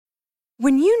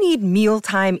When you need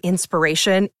mealtime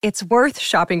inspiration, it's worth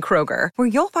shopping Kroger, where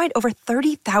you'll find over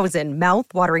 30,000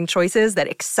 mouth-watering choices that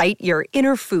excite your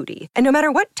inner foodie. And no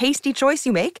matter what tasty choice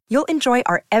you make, you'll enjoy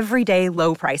our everyday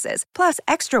low prices, plus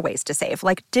extra ways to save,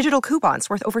 like digital coupons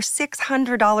worth over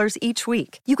 $600 each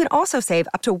week. You can also save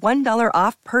up to $1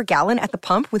 off per gallon at the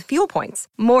pump with fuel points.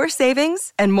 More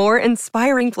savings and more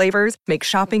inspiring flavors make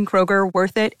shopping Kroger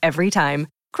worth it every time.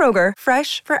 Kroger,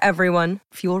 fresh for everyone.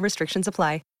 Fuel restrictions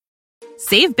apply.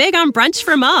 Save big on brunch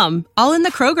for mom, all in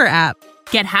the Kroger app.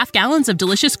 Get half gallons of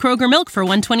delicious Kroger milk for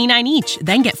 $1.29 each.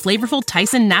 Then get flavorful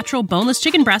Tyson natural boneless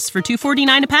chicken breasts for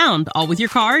 $2.49 a pound, all with your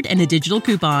card and a digital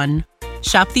coupon.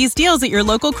 Shop these deals at your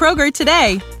local Kroger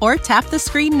today, or tap the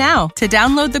screen now to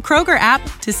download the Kroger app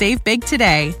to save big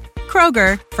today.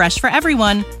 Kroger, fresh for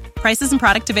everyone. Prices and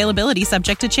product availability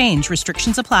subject to change.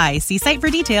 Restrictions apply. See site for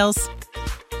details.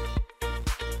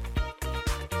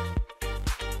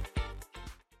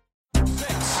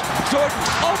 Jordan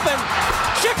open.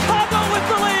 Chicago with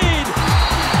the lead.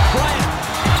 Bryant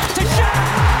to Shaq.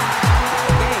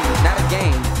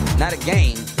 Not a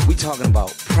game. We talking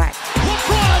about practice.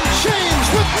 LeBron James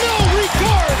with no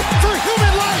regard for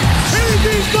human life.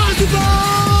 Anything's possible.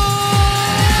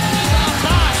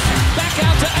 Back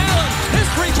out to Allen. His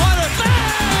three-pointer.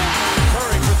 Bang!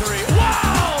 Curry for three.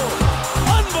 Wow!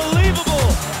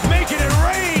 Unbelievable. Making it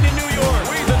rain in New York.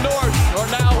 We the North are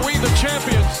now we the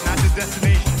champions. Not the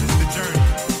destination.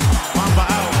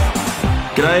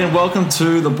 G'day and welcome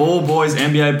to the Ball Boys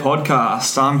NBA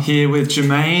podcast. I'm here with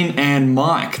Jermaine and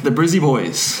Mike, the Brizzy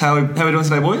Boys. How are we doing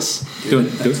today, boys?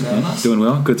 Doing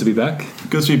well. Good to be back.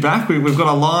 Good to be back. We've got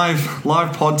a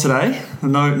live pod today.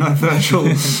 No virtual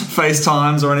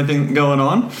FaceTimes or anything going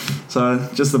on. So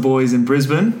just the boys in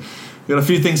Brisbane. We've got a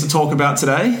few things to talk about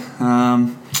today. How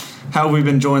have we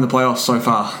been enjoying the playoffs so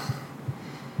far?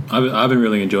 I've been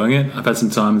really enjoying it. I've had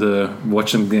some time to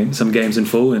watch some games in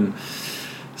full and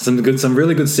some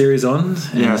really good series on,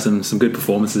 and some good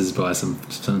performances by some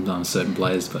certain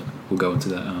players. But we'll go into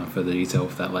that further detail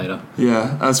with that later.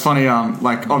 Yeah, it's funny.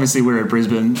 Like obviously we're at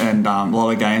Brisbane, and a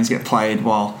lot of games get played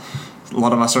while a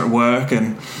lot of us are at work.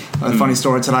 And a funny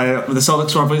story today: the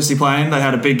Celtics were obviously playing. They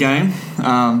had a big game,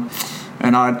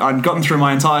 and I'd gotten through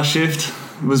my entire shift.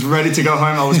 Was ready to go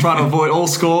home. I was trying to avoid all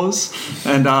scores,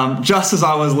 and just as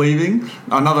I was leaving,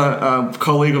 another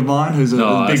colleague of mine who's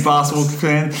a big basketball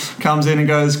fan comes in and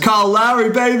goes, "Kyle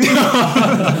Lowry, baby!"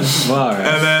 Wow, right.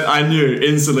 And then I knew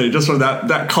instantly, just from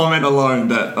that comment alone,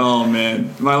 that oh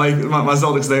man, my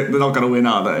Celtics, they're not going to win,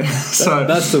 are they? So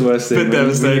that's the worst thing. Bit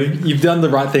devastating. You've done the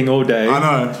right thing all day. I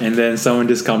know, and then someone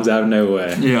just comes out of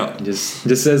nowhere. Yeah, just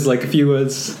says like a few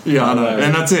words. Yeah, I know,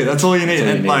 and that's it. That's all you need.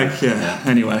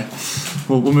 Anyway.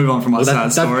 We'll move on from our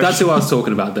sad story. That's who I was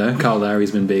talking about, though. Kyle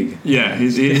Lowry's been big. Yeah,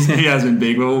 he has been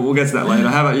big. We'll get to that later.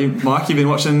 How about you, Mike? You've been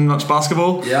watching much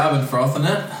basketball? Yeah, I've been frothing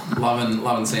it.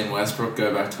 Loving seeing Westbrook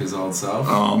go back to his old self.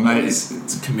 Oh, mate. It's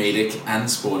comedic and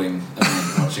sporting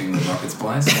watching the Rockets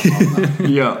play. So I'm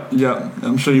loving that. Yeah.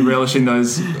 I'm sure you're relishing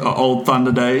those old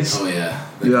Thunder days. Oh, yeah.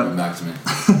 They're coming back to me.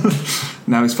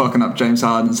 Now he's fucking up James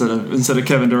Harden instead of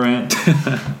Kevin Durant.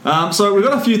 So we've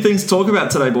got a few things to talk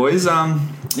about today, boys.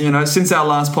 Since our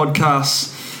last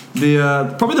podcast,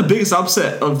 probably the biggest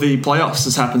upset of the playoffs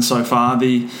has happened so far.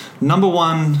 The number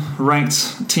one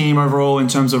ranked team overall in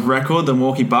terms of record, the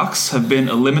Milwaukee Bucks, have been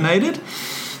eliminated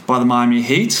by the Miami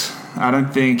Heat. I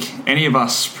don't think any of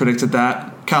us predicted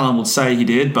that. Callum would say he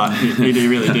did, but he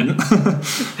really didn't.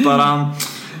 But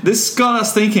this got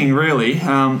us thinking, really.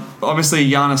 Obviously,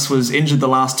 Giannis was injured the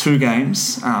last two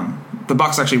games. The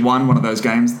Bucks actually won one of those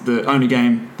games. The only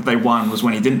game that they won was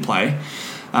when he didn't play.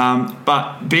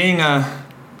 But being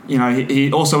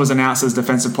he also was announced as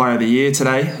Defensive Player of the Year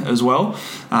today as well.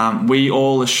 We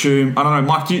all assume. I don't know,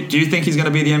 Mike. Do you think he's going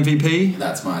to be the MVP?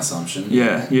 That's my assumption.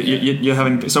 Yeah, you're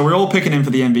having. So we're all picking him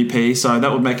for the MVP. So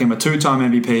that would make him a two-time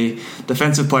MVP,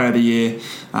 Defensive Player of the Year.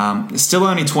 Still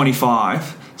only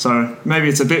 25. So maybe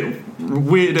it's a bit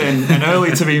weird and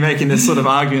early to be making this sort of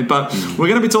argument. But we're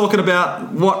going to be talking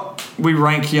about what we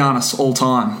rank Giannis all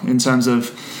time in terms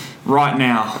of right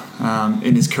now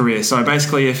in his career. So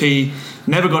basically, if he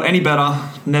never got any better,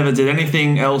 never did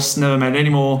anything else, never made any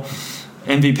more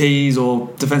MVPs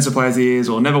or Defensive Players of the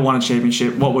Year or never won a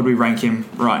championship, what would we rank him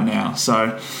right now?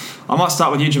 So I might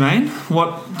start with you, Jermaine.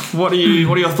 What are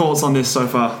your thoughts on this so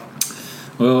far?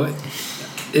 Well,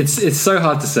 it's so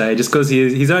hard to say just because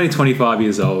he's only 25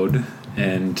 years old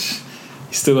and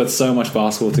he's still got so much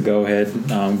basketball to go ahead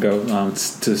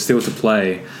to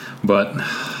play, but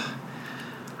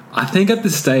I think at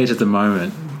this stage at the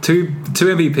moment, two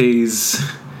MVPs.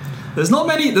 There's not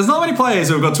many players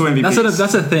who have got two MVPs.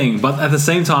 That's a thing, but at the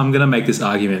same time, I'm going to make this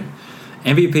argument.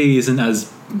 MVP isn't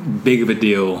as big of a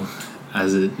deal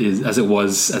as it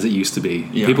used to be.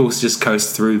 Yeah. People just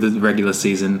coast through the regular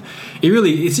season.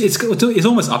 It's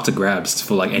almost up to grabs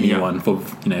for like anyone. Yeah. For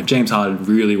if James Harden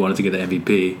really wanted to get the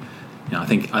MVP, I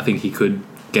think he could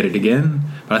get it again.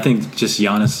 But I think just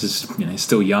Giannis is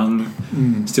still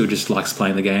young, still just likes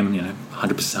playing the game. 100%,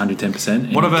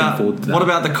 110%. What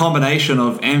about the combination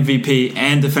of MVP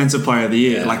and Defensive Player of the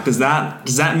Year? Yeah. Like, does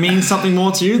that mean something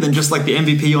more to you than just like the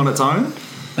MVP on its own?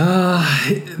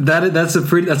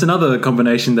 That's another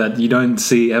combination that you don't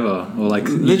see ever. Or like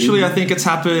literally, I think it's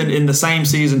happened in the same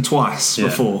season twice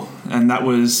before, and that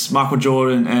was Michael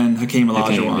Jordan and Hakeem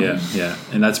Olajuwon. Yeah,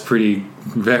 and that's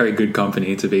very good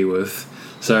company to be with.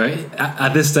 So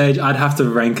at this stage, I'd have to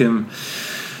rank him.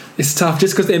 It's tough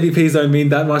just because the MVPs don't mean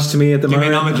that much to me at the moment.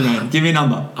 Give me a number, Jermaine. Give me a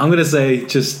number. I'm going to say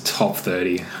just top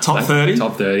 30. Top 30?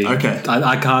 Top 30. Okay.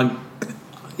 I can't.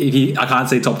 I can't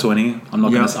say top 20. I'm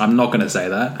not going to say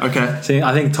that. Okay. See,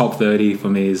 I think top 30 for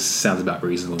me sounds about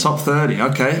reasonable. Top 30.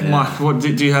 Okay. Yeah. Mike, what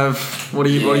do you have? What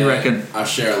do you reckon? I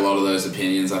share a lot of those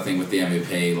opinions. I think with the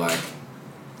MVP, like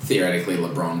theoretically,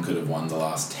 LeBron could have won the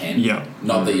last 10. Yeah.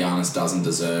 Not that Giannis doesn't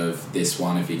deserve this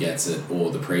one if he gets it,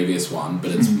 or the previous one,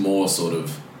 but it's more sort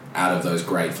of out of those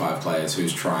great 5 players,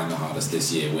 who's trying the hardest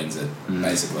this year wins it,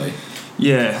 basically.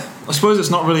 Yeah. I suppose it's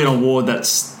not really an award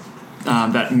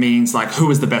that means like who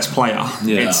is the best player.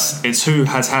 Yeah. It's who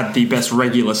has had the best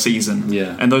regular season.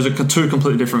 Yeah. And those are 2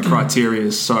 completely different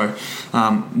criteria. So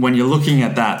when you're looking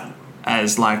at that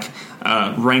as like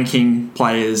ranking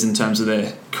players in terms of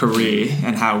their career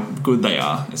and how good they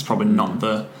are, it's probably not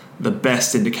the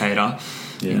best indicator.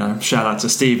 Yeah. Shout out to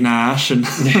Steve Nash and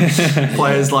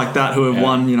players like that who have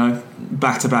won,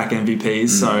 back-to-back MVPs.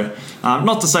 So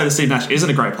not to say that Steve Nash isn't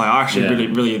a great player. I actually really,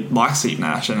 really like Steve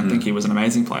Nash, and I think he was an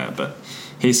amazing player. But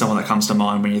he's someone that comes to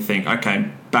mind when you think,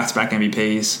 okay, back-to-back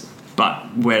MVPs,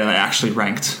 but where are they actually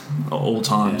ranked all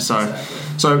time? Yeah,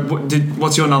 so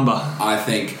what's your number? I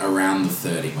think around the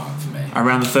 30 mark for me.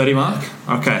 Around the 30 mark?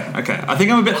 Okay. I think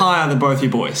I'm a bit higher than both you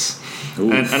boys.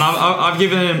 And I've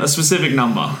given him a specific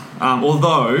number.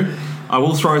 Although I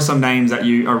will throw some names at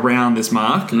you around this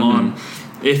mark on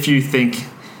if you think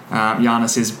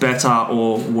Giannis is better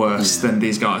or worse than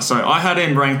these guys. So I had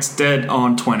him ranked dead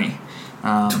on 20.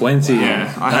 20?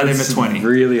 Yeah, I had him at 20.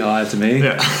 Really high to me.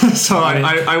 Yeah. So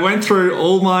I went through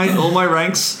all my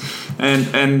ranks,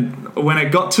 and when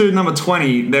it got to number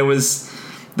 20, there was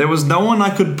no one I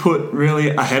could put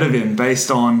really ahead of him based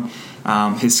on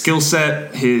his skill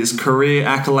set, his career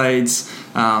accolades,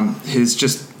 his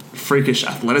just freakish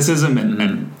athleticism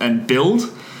and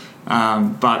build.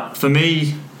 But for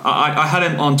me, I had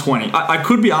him on 20. I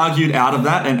could be argued out of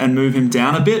that and move him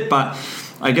down a bit, but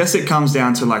I guess it comes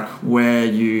down to like where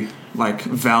you like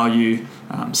value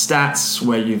stats,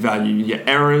 where you value your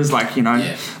errors. Like,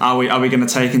 are we going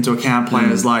to take into account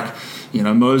players like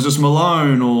Moses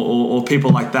Malone or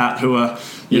people like that who are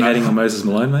You're hating on Moses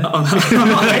Malone, mate? I'm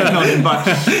not hating on him,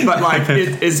 but like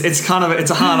it's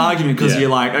a hard argument because you're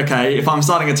like, okay, if I'm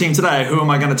starting a team today, who am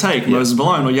I going to take, Moses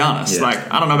Malone or Giannis? Yeah.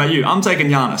 Like, I don't know about you, I'm taking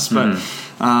Giannis, but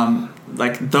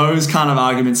like those kind of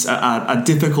arguments are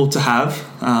difficult to have,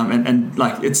 and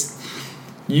like it's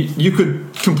you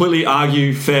could completely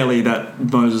argue fairly that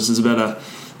Moses is better.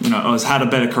 Or has had a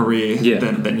better career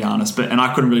than Giannis, and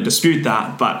I couldn't really dispute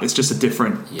that, but it's just a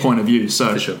different point of view.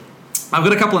 So for sure. I've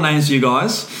got a couple of names for you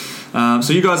guys.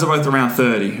 So you guys are both around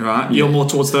 30, right? You're more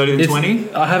towards 30 than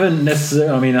 20? I haven't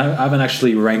necessarily... I mean, I haven't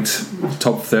actually ranked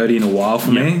top 30 in a while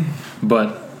for me,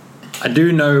 but I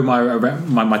do know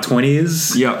my 20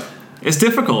 is. Yep. It's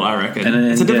difficult, I reckon.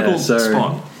 It's a difficult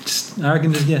spot. I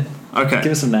reckon Okay.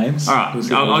 Give us some names. All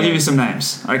right. I'll give you some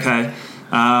names. Okay.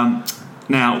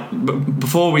 Now,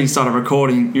 before we started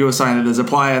recording, you were saying that there's a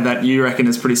player that you reckon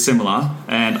is pretty similar,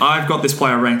 and I've got this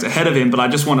player ranked ahead of him, but I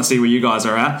just want to see where you guys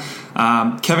are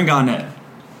at. Kevin Garnett.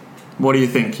 What do you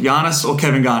think? Giannis or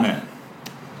Kevin Garnett?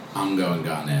 I'm going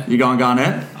Garnett. You going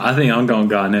Garnett? I think I'm going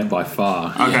Garnett by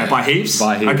far. Okay, by heaps?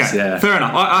 By heaps, okay. yeah. Fair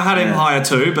enough. I had him higher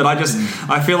too, but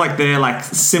I feel like they're like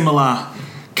similar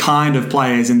kind of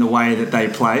players in the way that they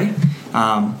play.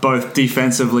 Both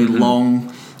defensively long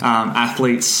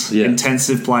athletes,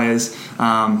 intensive players.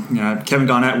 Kevin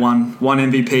Garnett won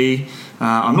MVP.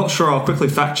 I'm not sure. I'll quickly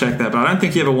fact check that, but I don't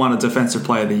think he ever won a Defensive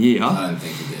Player of the Year. I don't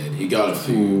think he did. He got a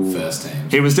few first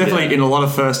teams. He was definitely in a lot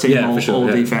of first team, all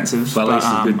defensive. But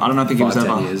I don't think he was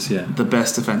ever the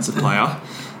best defensive player.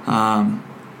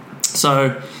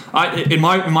 So in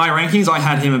my rankings, I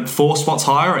had him at 4 spots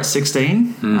higher at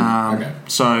 16. Okay.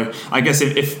 So I guess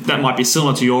if that might be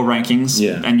similar to your rankings,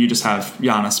 and you just have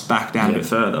Giannis back down a bit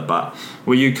further. But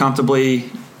were you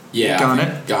comfortably Yeah, Garnett?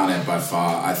 I think Garnett by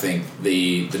far. I think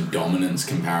the dominance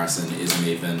comparison isn't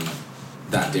even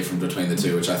that different between the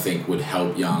two, which I think would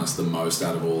help Giannis the most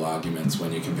out of all arguments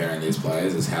when you're comparing these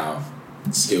players, is how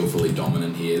skillfully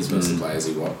dominant he is versus the players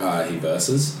he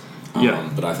versus.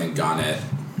 But I think Garnett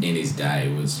in his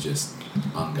day was just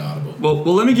unguardable. Well,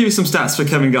 let me give you some stats for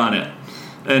Kevin Garnett,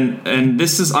 and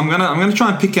this is I'm gonna try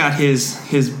and pick out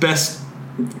his best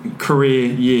career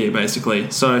year,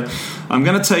 basically. So I'm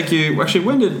gonna take you. Actually,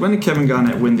 when did Kevin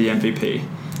Garnett win the MVP?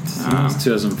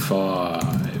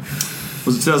 2005.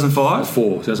 Was it 2005?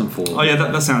 2004. Oh yeah,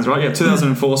 that sounds right. Yeah,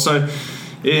 2004. So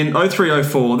in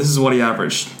 03-04, this is what he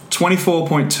averaged: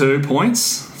 24.2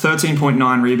 points,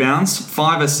 13.9 rebounds,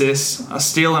 5 assists, a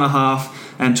steal and a half,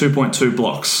 and 2.2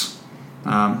 blocks.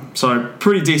 So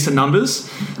pretty decent numbers.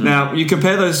 Now you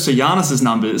compare those to Giannis's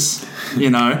numbers.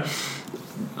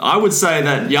 I would say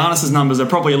that Giannis's numbers are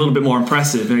probably a little bit more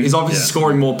impressive. He's obviously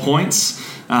scoring more points.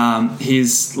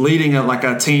 He's leading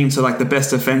a team to the best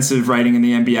defensive rating in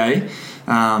the NBA.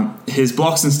 His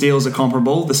blocks and steals are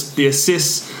comparable. The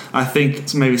assists, I think,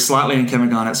 it's maybe slightly in Kevin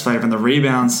Garnett's favour, and the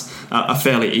rebounds are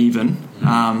fairly even.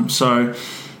 So,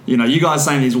 you guys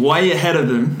saying he's way ahead of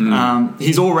them.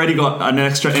 He's already got an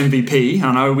extra MVP.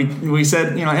 I know we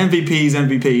said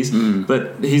MVPs,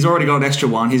 but he's already got an extra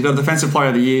one. He's got a Defensive Player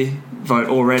of the Year vote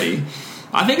already.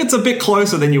 I think it's a bit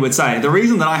closer than you would say. The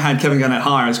reason that I had Kevin Garnett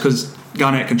higher is because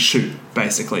Garnett can shoot.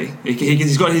 Basically,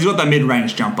 he's got the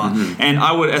mid-range jumper, and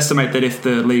I would estimate that if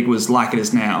the league was like it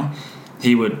is now,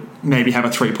 he would maybe have a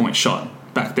 3-point shot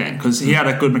back then because he had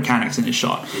a good mechanics in his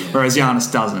shot, whereas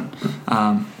Giannis doesn't.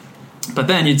 But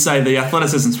then you'd say the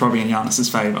athleticism is probably in Giannis's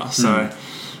favour. So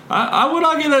I would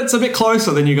argue that it's a bit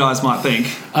closer than you guys might think.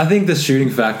 I think the shooting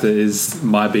factor is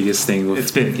my biggest thing.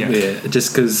 It's big, yeah.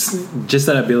 Just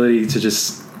that ability to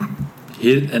just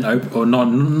hit an open, or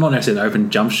not necessarily an open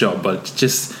jump shot, but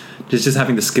just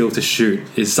having the skill to shoot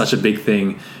is such a big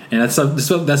thing, and that's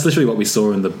literally what we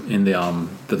saw in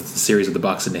the series of the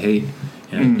Bucks and the Heat.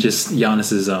 Just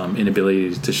Giannis's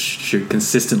inability to shoot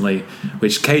consistently,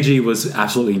 which KG was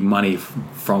absolutely money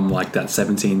from that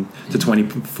 17 to 20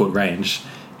 foot range.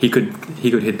 He could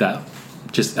hit that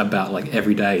just about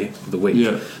every day of the week.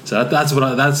 Yeah. So that's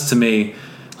to me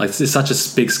it's such a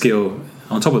big skill.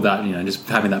 On top of that, just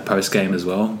having that post game as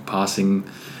well, passing.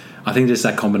 I think just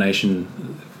that combination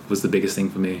was the biggest thing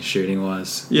for me, shooting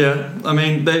wise. Yeah,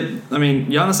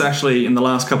 Giannis actually in the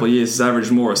last couple of years has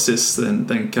averaged more assists than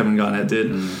Kevin Garnett did,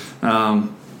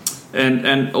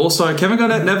 and also Kevin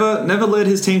Garnett never led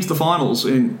his team to the finals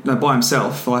by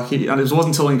himself. It wasn't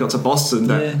until he got to Boston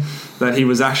that he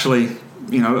was actually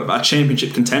a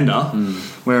championship contender,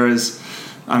 whereas.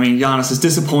 Giannis is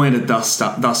disappointed thus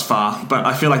far, but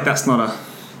I feel like that's not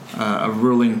a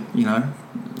ruling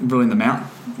them out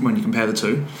when you compare the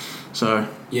two. So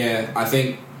yeah, I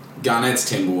think Garnett's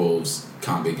Timberwolves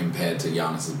can't be compared to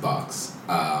Giannis's Bucks.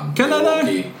 Can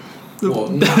they?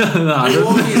 Milwaukee's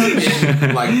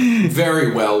been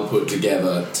very well put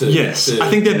together to I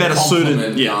think they're better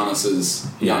suited.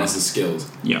 Giannis's skills.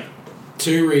 Yeah.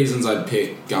 2 reasons I'd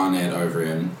pick Garnett over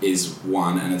him is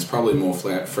one, and it's probably more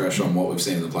fresh on what we've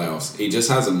seen in the playoffs. He just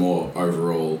has a more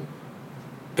overall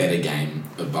better game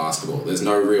of basketball. There's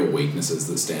no real weaknesses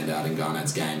that stand out in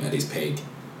Garnett's game at his peak.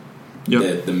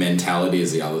 Yep. The mentality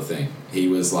is the other thing. He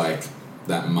was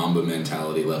that Mamba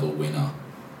mentality level winner,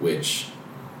 which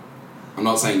I'm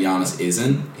not saying Giannis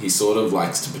isn't. He sort of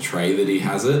likes to portray that he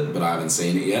has it, but I haven't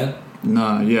seen it yet.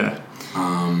 No, yeah.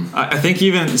 I think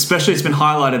even, especially it's been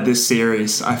highlighted this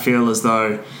series, I feel as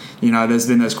though, there's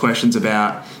been those questions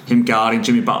about him guarding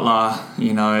Jimmy Butler,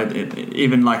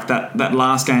 even that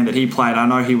last game that he played, I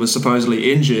know he was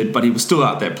supposedly injured, but he was still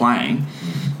out there playing.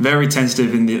 Very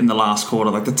tentative in the last quarter.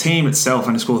 The team itself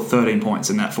only scored 13 points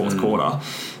in that fourth quarter.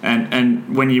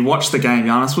 And when you watch the game,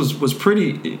 Giannis was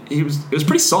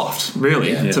pretty soft,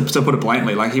 really, to put it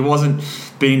blatantly. He wasn't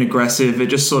being aggressive. It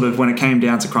just sort of, when it came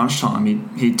down to crunch time,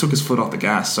 he took his foot off the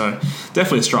gas. So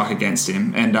definitely a strike against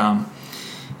him. And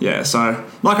so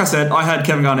like I said, I had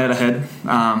Kevin Garnett ahead,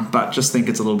 but just think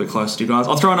it's a little bit closer to you guys.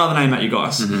 I'll throw another name at you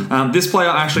guys. This player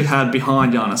I actually had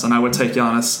behind Giannis, and I would take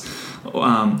Giannis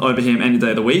over him any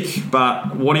day of the week.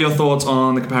 But what are your thoughts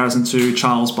on the comparison to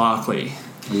Charles Barkley?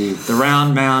 The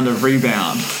round mound of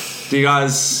rebound. Do you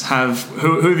guys have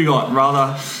who have you got?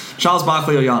 Rather Charles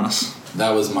Barkley or Giannis?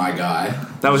 That was my guy.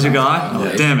 That was your guy?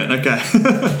 Oh, damn it, okay.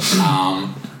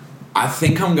 I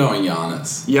think I'm going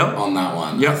Giannis on that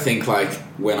one. Yep. I think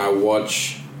when I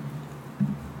watch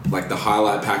the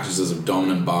highlight packages of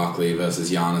dominant Barkley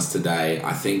versus Giannis today,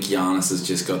 I think Giannis has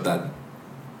just got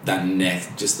that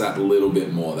next, just that little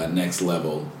bit more, that next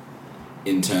level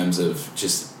in terms of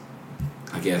just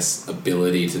I guess,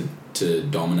 ability to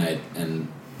dominate and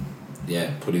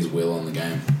put his will on the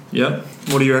game. Yep.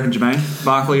 What do you reckon, Jermaine?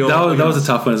 Barkley or that was a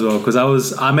tough one as well because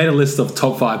I made a list of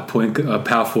top 5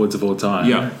 power forwards of all time.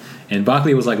 Yeah. And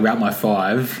Barkley was like about my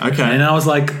 5. Okay. And I was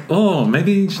like, oh,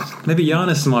 maybe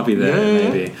Giannis might be there.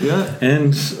 Maybe. Yeah.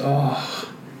 And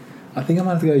I think I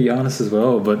might have to go Giannis as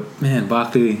well. But man,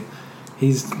 Barkley,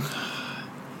 he's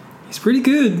pretty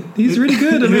good. He's really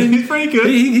good. I mean, he's pretty good.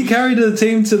 He carried the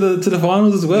team to the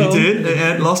finals as well. He did.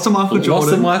 And lost to Michael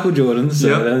Jordan. So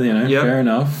fair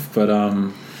enough. But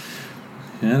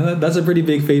that's a pretty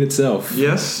big feat itself.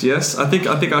 Yes. I think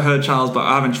I heard Charles, but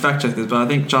I haven't fact checked this, but I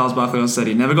think Charles Barkley said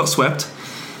he never got swept,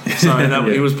 so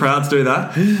he was proud to do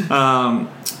that.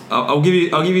 I'll give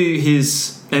you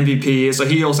his MVP. So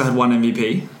he also had 1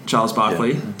 MVP, Charles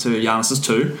Barkley, to Giannis's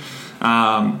 2.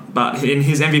 But in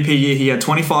his MVP year, he had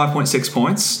 25.6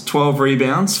 points, 12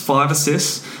 rebounds, 5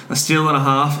 assists, a steal and a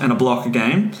half, and a block a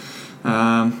game.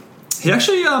 He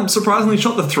actually surprisingly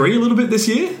shot the 3 a little bit this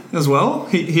year as well.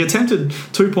 He attempted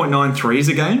 2.9 threes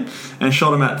a game and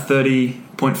shot them at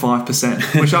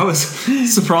 30.5%, which I was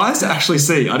surprised to actually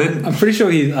see. I'm pretty sure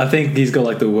I think he's got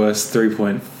like the worst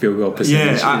 3-point field goal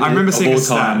percentage. Yeah, I remember seeing all a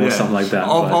stat, time or something like that.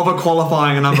 Of a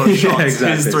qualifying a number of shots,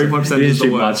 exactly. his 3-point percentage is the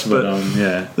worst. Much,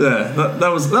 that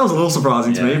was a little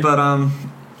surprising to me, but.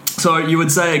 So you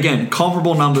would say again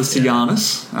comparable numbers to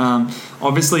Giannis.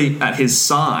 Obviously, at his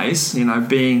size,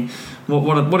 being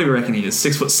what do you reckon he is?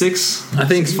 6'6"? I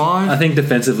think 6'5"? I think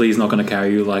defensively he's not going to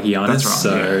carry you like Giannis. That's right.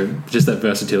 So just that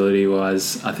versatility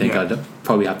wise, I think I'd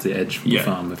probably have to edge with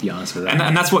Giannis for that.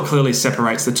 And that's what clearly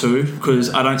separates the two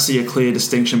because I don't see a clear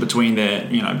distinction between their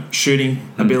shooting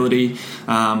ability,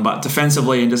 but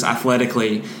defensively and just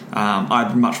athletically,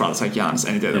 I'd much rather take Giannis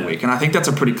any day of the week. And I think that's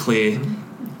a pretty clear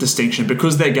distinction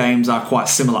because their games are quite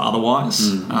similar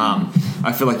otherwise.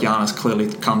 I feel like Giannis clearly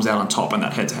comes out on top in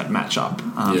that head-to-head matchup.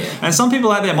 And some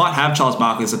people out there might have Charles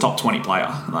Barkley as a top 20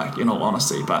 player, like in all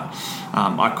honesty, but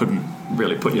I couldn't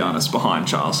really put Giannis behind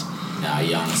Charles. No,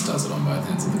 Giannis does it on both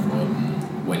ends of the court.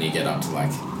 And when you get up to like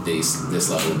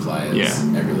this level of players,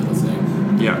 every little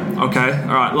thing. Yeah. Okay.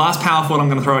 All right. Last power forward I'm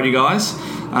going to throw at you guys.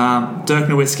 Dirk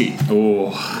Nowitzki. Oh,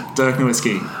 Dirk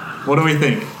Nowitzki. What do we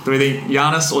think? Do we think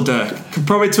Giannis or Dirk?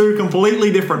 Probably 2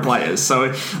 completely different players,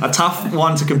 so a tough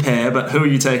one to compare, but who are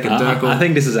you taking, Dirk or... I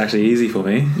think this is actually easy for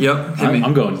me. Yep.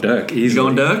 I'm going Dirk. Easily. You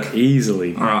going Dirk?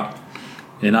 Easily. All right.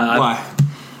 And why?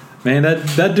 Man,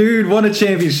 that dude won a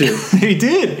championship. He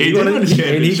did. He did win a championship.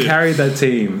 And he carried that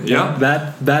team. Yeah.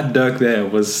 That Dirk there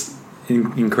was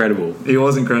incredible. He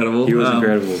was incredible. He was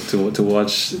incredible to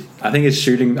watch. I think his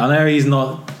shooting... I know he's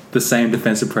not the same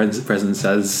defensive presence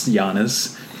as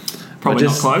Giannis. Probably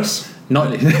not close.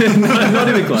 Not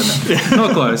even close.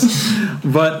 Not close.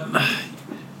 But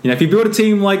if you build a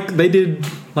team like they did,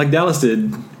 like Dallas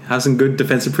did, have some good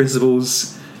defensive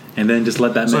principles, and then just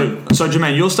let that. So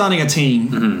Jermaine, you're starting a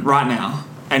team right now,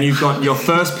 and you've got your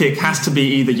first pick has to be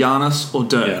either Giannis or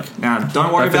Dirk. Yeah. Now,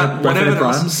 don't worry about whatever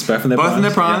primes. Both in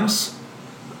their primes.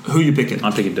 Yeah. Who are you picking?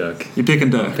 I'm picking Dirk. You're picking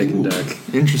Dirk. I'm picking Dirk.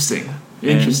 Interesting.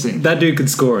 That dude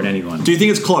could score on anyone. Do you think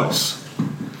it's close?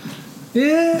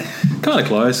 Yeah, kind of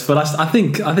close, but I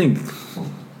think Giannis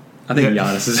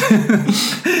is.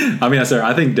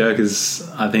 I think Dirk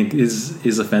is. I think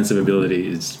his offensive ability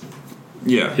is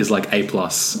like A+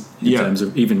 in terms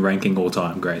of even ranking all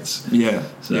time greats. Yeah.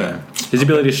 So his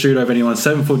ability to shoot over anyone,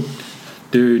 7 foot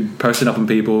dude posting up on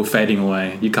people, fading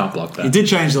away. You can't block that. He did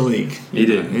change the league. He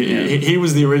did. He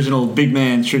was the original big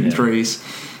man shooting threes.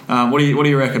 What do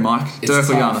you reckon, Mike? Dirk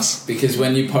or Giannis? Because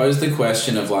when you pose the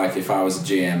question of like if I was a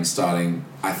GM starting,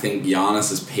 I think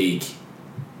Giannis's peak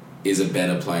is a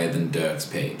better player than Dirk's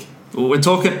peak. Well, we're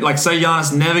talking like say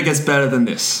Giannis never gets better than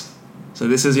this. So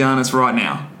this is Giannis right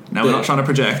now. Now we're not trying to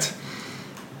project.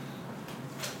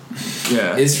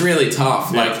 Yeah, it's really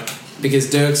tough. Like because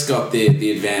Dirk's got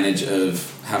the advantage of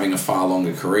having a far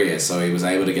longer career, so he was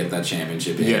able to get that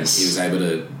championship in. Yes. He was able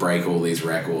to break all these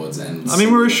records. And I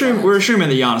mean, we're assuming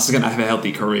that Giannis is going to have a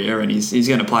healthy career and he's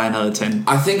going to play another 10.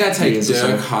 I think I take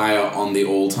Dirk higher on the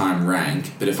all-time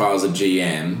rank, but if I was a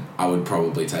GM, I would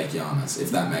probably take Giannis,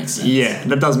 if that makes sense. Yeah,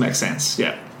 that does make sense.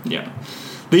 Yeah.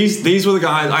 These were the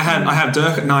guys I have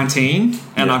Dirk at 19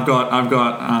 and I've got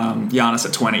Giannis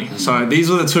at 20. So these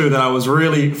were the two that I was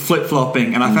really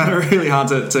flip-flopping and I found it really hard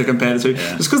to compare the two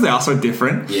just because they are so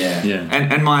different.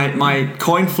 And my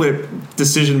coin flip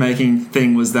decision making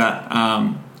thing was that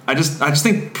I just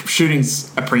think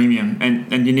shooting's a premium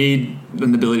and you need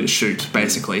an ability to shoot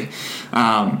basically.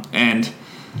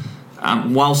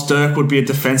 Whilst Dirk would be a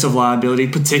defensive liability,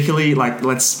 particularly like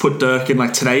let's put Dirk in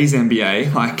like today's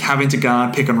NBA, like having to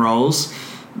guard pick and rolls,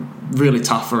 really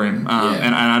tough for him.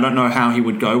 And I don't know how he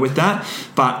would go with that.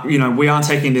 But, you know, we are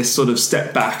taking this sort of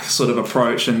step back sort of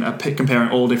approach and comparing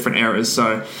all different eras.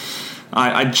 So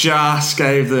I just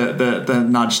gave the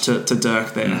nudge to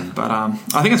Dirk there. But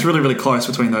I think it's really, really close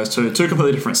between those two. Two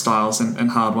completely different styles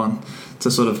and hard one to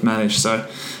sort of manage. So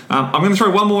I'm going to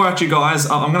throw one more at you guys.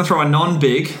 I'm going to throw a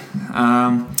non-big.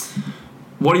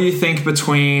 What do you think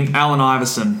between Allen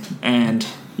Iverson and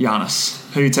Giannis?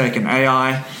 Who are you taking?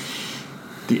 AI,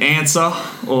 the answer,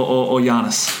 or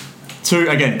Giannis? Two,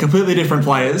 again, completely different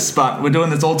players, but we're doing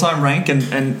this all-time rank,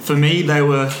 and for me, they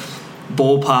were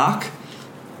ballpark.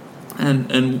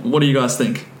 And what do you guys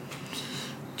think?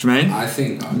 Jermaine? I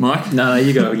think... Mike? No,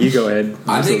 you go ahead.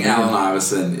 I think Allen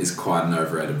Iverson is quite an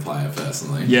overrated player,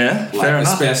 personally. Yeah, fair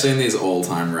enough. Especially in these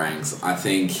all-time ranks. I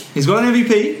think... He's got an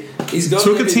MVP. He's got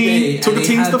took an MVP. Took a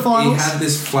team to the finals. He had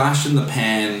this flash in the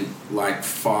pan,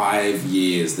 5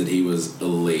 years that he was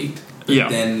elite. But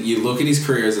then you look at his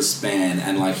career as a span,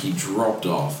 and, he dropped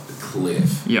off a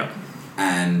cliff. Yeah.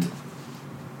 And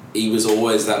he was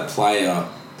always that player...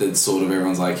 that sort of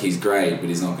everyone's like, he's great, but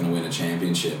he's not going to win a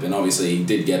championship. And obviously he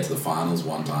did get to the finals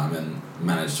one time and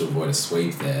managed to avoid a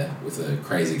sweep there with a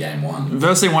crazy game one.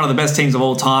 Versus one of the best teams of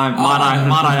all time, might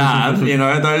I add. You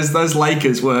know, those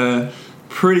Lakers were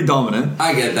pretty dominant.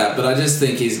 I get that, but I just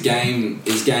think his game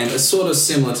is sort of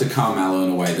similar to Carmelo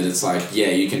in a way that it's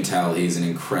you can tell he's an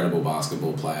incredible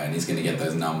basketball player and he's going to get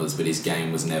those numbers, but his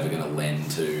game was never going to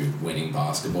lend to winning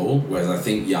basketball, whereas I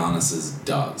think Giannis's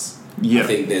does. Yeah. I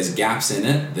think there's gaps in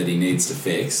it that he needs to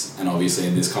fix, and obviously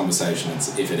in this conversation, it's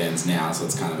if it ends now, so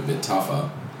it's kind of a bit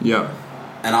tougher. Yeah.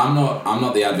 And I'm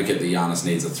not the advocate that Giannis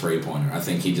needs a 3-pointer. I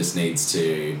think he just needs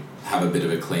to have a bit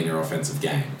of a cleaner offensive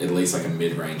game, at least a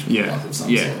mid-range pull-up of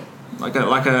some sort. Like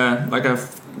a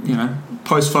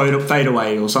post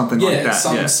fadeaway or something like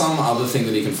that. Some other thing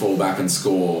that he can fall back and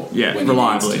score. Yeah, when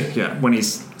reliably. He needs to. Yeah, when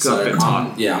he's got a bit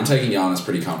tight. I'm taking Giannis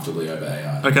pretty comfortably over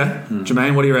AI. Okay,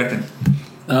 Jermaine, what do you reckon?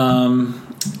 I'm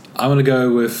gonna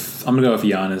go with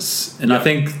Giannis, and I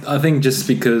think just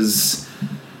because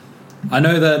I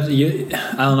know that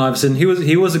Allen Iverson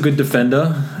he was a good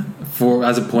defender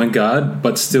as a point guard,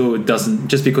 but still it doesn't,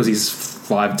 just because he's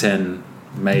 5'10",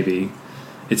 maybe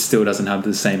it still doesn't have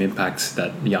the same impact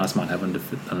that Giannis might have on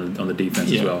the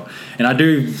defense as well. And I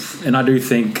do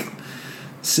think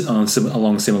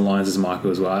along similar lines as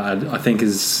Michael as well. I think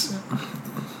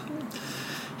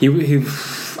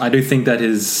I do think that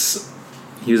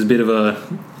he was a bit of a,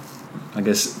 I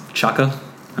guess, chucker.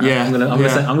 Yeah, I'm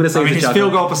gonna say his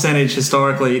field goal percentage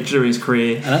historically during his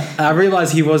career. And I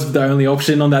realised he was the only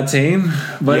option on that team,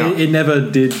 but it never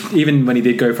did. Even when he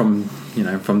did go from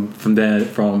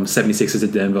 76ers to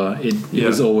Denver, it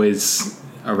was always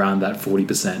around that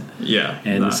 40%. Yeah,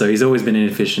 and so he's always been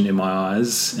inefficient in my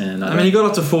eyes. And I mean, he got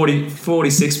up to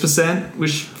 46%,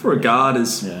 which for a guard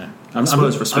is I'm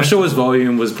sure his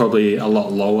volume was probably a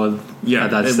lot lower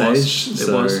at that stage. It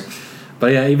was.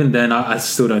 But yeah, even then, I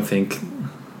still don't think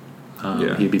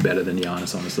he'd be better than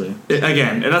Giannis, honestly.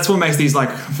 Again, that's what makes these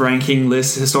ranking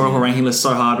lists, historical ranking lists,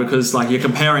 so hard, because you're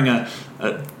comparing a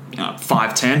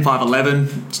 5'10",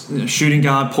 5'11", shooting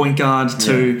guard, point guard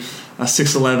to a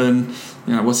 6'11",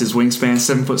 what's his wingspan?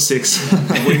 7'6"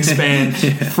 wingspan,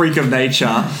 freak of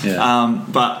nature. Yeah.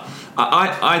 But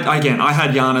I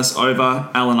had Giannis over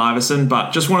Allen Iverson,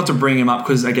 but just wanted to bring him up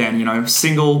because, again,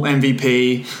 single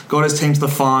MVP, got his team to the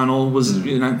final, was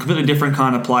completely different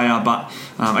kind of player. But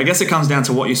I guess it comes down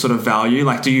to what you sort of value.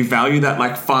 Do you value that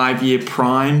 5-year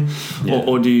prime,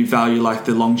 or do you value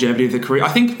the longevity of the career? I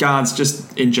think guards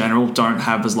just in general don't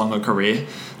have as long a career.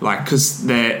 Because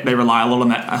they rely a lot on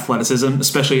that athleticism,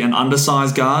 especially an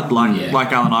undersized guard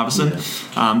like Allen Iverson.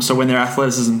 Yeah. So when their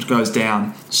athleticism goes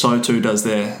down, so too does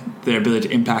their ability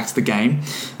to impact the game.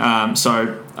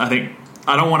 So I think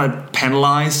I don't want to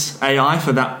penalise AI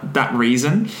for that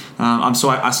reason. I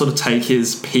sort of take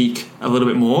his peak a little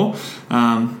bit more.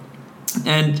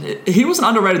 And he was an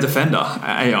underrated defender,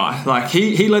 AI.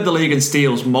 He led the league in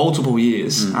steals multiple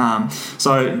years.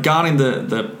 So guarding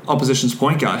the opposition's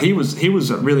point guard, he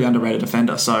was a really underrated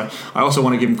defender. So I also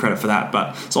want to give him credit for that.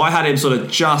 But so I had him sort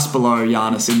of just below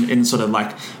Giannis in sort of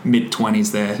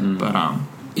mid-20s there. But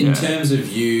in terms of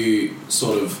you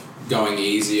sort of going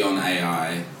easy on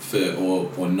AI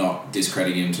or not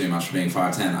discrediting him too much for being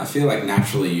 5'10", I feel like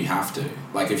naturally you have to.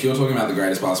 If you're talking about the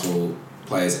greatest basketball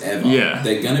players ever,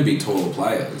 they're going to be taller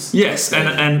players. Yes,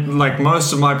 and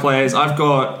most of my players, I've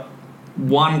got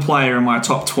one player in my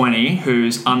top 20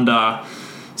 who's under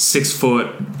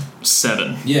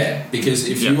 6'7". Yeah, because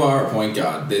if you are a point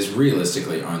guard, there's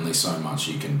realistically only so much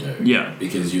you can do. Yeah.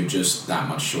 Because you're just that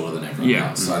much shorter than everyone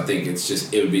else. So I think it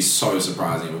would be so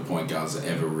surprising if a point guards are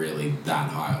ever really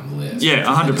that high on the list. Yeah,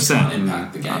 100%. They just can't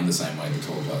impact the game the same way the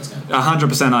tall players can.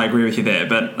 100%, I agree with you there.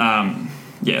 But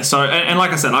yeah, so and like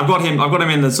I said, I've got him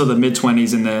in the sort of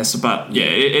mid-20s in there. So, but yeah,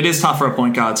 it is tough for a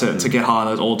point guard to get high on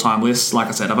those all-time lists. Like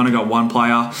I said, I've only got one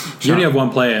player. You only have one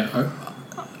player.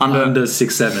 Under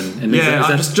 6'7". And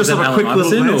just on a quick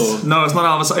little glance. No, it's not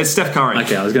Alvis. It's Steph Curry.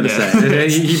 Okay, I was going to say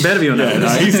he better be on that. No,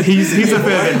 he's a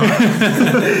fair bit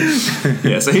higher.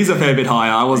 Yeah, so he's a fair bit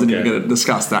higher. I wasn't even going to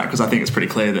discuss that because I think it's pretty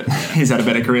clear that he's had a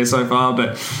better career so far.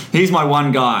 But he's my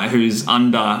one guy who's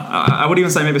under. I would even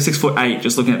say maybe 6'8".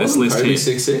 Just looking at this list Kobe here.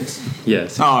 6'6".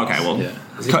 Yes. Oh, okay. Well. Yeah.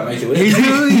 Is he make a list?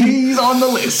 He's on the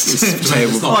list.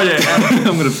 Oh yeah,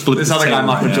 I'm going to flip this other guy,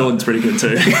 Michael Jordan's pretty good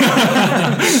too.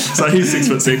 So he's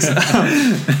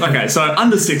 6'6". Okay, so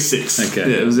under 6'6". Okay,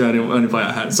 yeah, it was the only player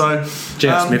I had. So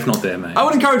Jeff Smith not there, mate. I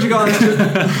would encourage you guys.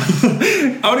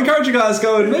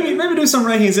 Go and maybe do some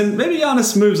rankings, and maybe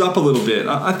Giannis moves up a little bit.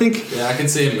 I think. Yeah, I can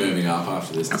see him moving up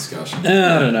after this discussion.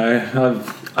 I don't know.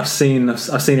 I've seen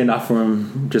enough from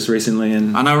him just recently,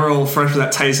 and I know we're all fresh with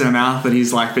that taste in our mouth that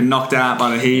he's like been knocked out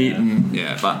by the Heat, and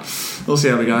but we'll see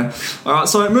how we go. All right,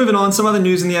 so moving on, some other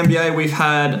news in the NBA. We've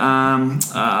had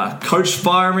coach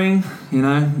firing. You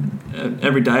know,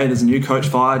 every day there's a new coach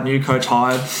fired, new coach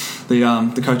hired.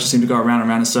 The coaches seem to go around and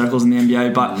around in circles in the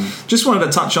NBA, but just wanted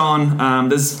to touch on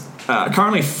there's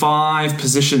currently 5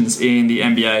 positions in the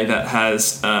NBA that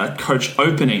has coach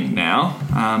opening now.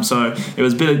 So it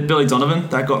was Billy Donovan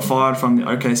that got fired from the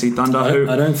OKC Thunder.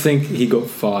 I don't think he got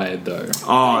fired though.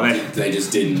 Oh, they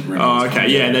just didn't. Oh, okay,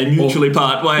 yeah, they mutually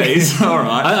part ways. All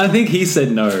right. I think he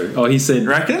said no. Or he said.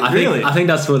 Reckon? I think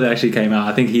that's what actually came out.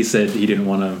 I think he said he didn't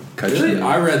want to coach. Really? them.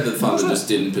 I read that Thunder just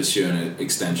didn't pursue an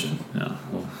extension. No,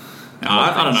 well,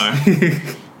 I don't know.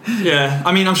 Yeah,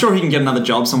 I mean, I'm sure he can get another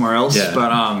job somewhere else,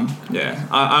 but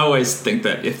I always think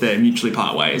that if they're mutually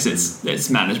part ways, it's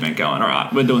management going, all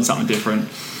right, we're doing something different.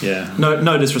 Yeah.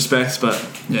 No disrespect, but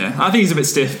yeah, I think he's a bit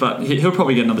stiff, but he'll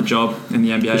probably get another job in the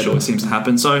NBA. It always seems to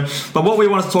happen. So, but what we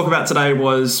wanted to talk about today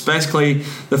was basically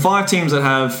the 5 teams that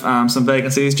have some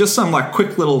vacancies, just some like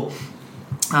quick little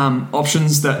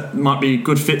options that might be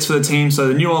good fits for the team. So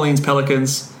the New Orleans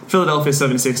Pelicans, Philadelphia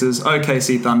 76ers,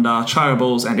 OKC Thunder, Chicago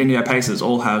Bulls, and Indiana Pacers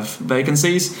all have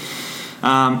vacancies.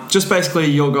 Just basically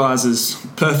your guys'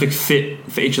 perfect fit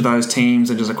for each of those teams,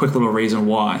 and just a quick little reason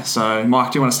why. So,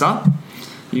 Mike, do you want to start?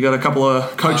 You got a couple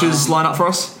of coaches lined up for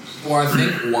us? Well, I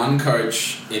think one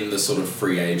coach in the sort of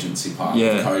free agency part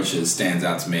of coaches stands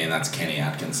out to me, and that's Kenny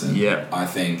Atkinson. Yeah. I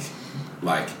think,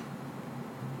 like,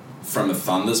 from a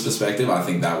Thunder's perspective, I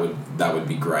think that would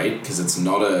be great because it's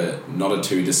not a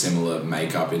too dissimilar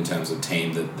makeup in terms of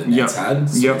team that the Nets had.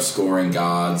 So scoring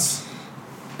guards,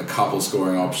 a couple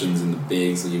scoring options in the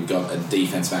bigs, and you've got a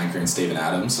defensive anchor in Steven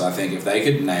Adams. So I think if they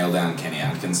could nail down Kenny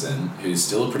Atkinson, who's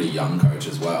still a pretty young coach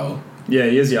as well. Yeah,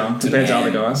 he is young compared to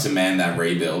other guys. To man that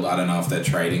rebuild, I don't know if they're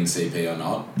trading CP or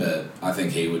not, but I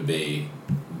think he would be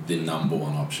the number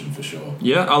one option for sure.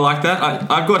 Yeah, I like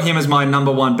that. I've got him as my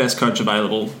number one best coach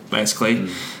available, basically.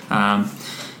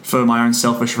 For my own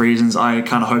selfish reasons, I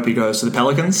kind of hope he goes to the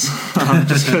Pelicans,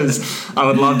 just because I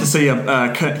would love to see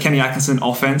a Kenny Atkinson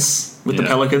offense with the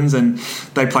Pelicans, and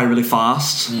they play really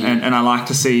fast, and I like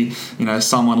to see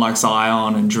someone like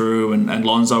Zion and Drew and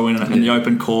Lonzo in the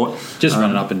open court, just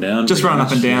running up and down.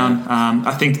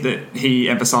 I think that he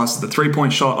emphasizes the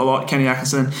 3-point shot a lot, Kenny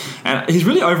Atkinson, and he's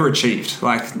really overachieved.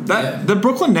 Like that, the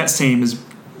Brooklyn Nets team is,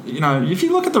 if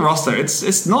you look at the roster,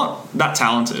 it's not that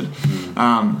talented.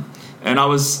 And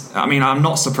I'm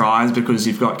not surprised because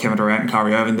you've got Kevin Durant and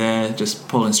Kyrie Irving there just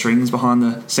pulling strings behind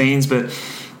the scenes, but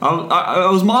I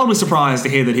was mildly surprised to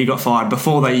hear that he got fired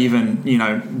before they even,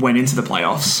 went into the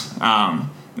playoffs.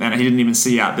 And he didn't even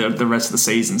see out the rest of the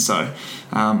season. So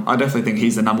I definitely think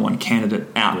he's the number one candidate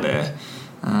out there.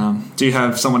 Do you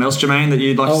have someone else, Jermaine, that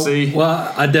you'd like to see?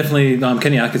 Well, I definitely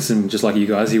Kenny Atkinson, just like you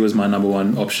guys. He was my number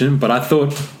one option, but I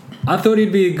thought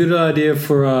he'd be a good idea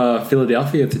for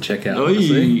Philadelphia to check out.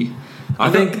 I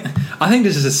think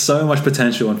there's just so much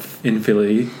potential in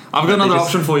Philly. I've got another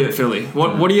option for you at Philly.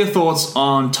 What are your thoughts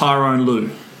on Tyrone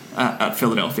Lue at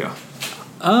Philadelphia?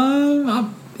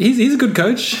 He's a good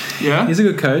coach. Yeah, he's a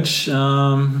good coach.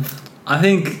 I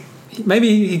think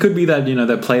maybe he could be that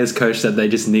that players coach that they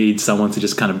just need someone to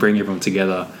just kind of bring everyone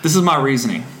together. This is my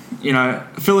reasoning.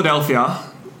 Philadelphia,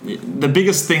 the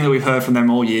biggest thing that we've heard from them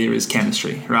all year is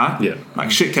chemistry, right? Yeah, like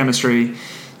shit chemistry.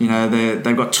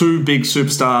 They've got 2 big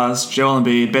superstars, Joel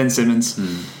Embiid, Ben Simmons.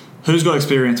 who's got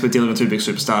experience with dealing with two big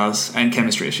superstars and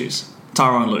chemistry issues?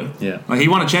 Tyronn Lue. Yeah. Like, he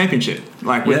won a championship.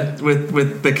 Like,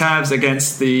 with the Cavs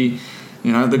against the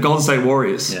Golden State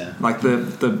Warriors. Yeah. Like,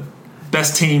 the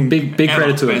best team Big ever,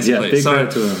 credit to him. basically. Yeah, big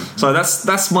credit to him. So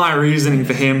that's my reasoning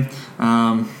for him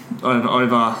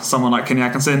over someone like Kenny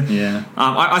Atkinson. Yeah.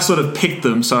 I sort of picked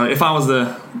them. So if I was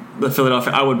the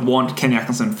Philadelphia, I would want Kenny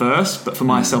Atkinson first. But for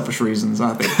my selfish reasons,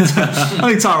 I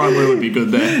think Tyronn Lue would be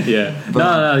good there.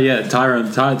 Yeah. Yeah.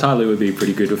 Ty Lue would be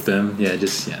pretty good with them. Yeah,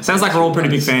 Sounds like we're all pretty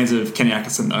big fans of Kenny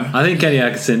Atkinson, though. I think Kenny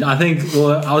Atkinson.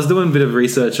 I was doing a bit of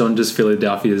research on just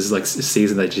Philadelphia's like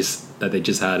season that they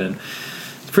just had, and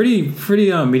pretty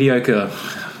mediocre.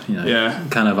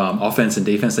 Kind of offense and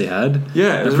defense they had.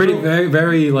 Yeah, it was very,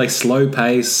 very like slow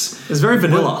pace. It's very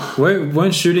vanilla.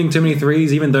 Weren't shooting too many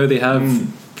threes, even though they have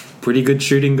pretty good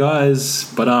shooting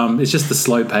guys. But it's just the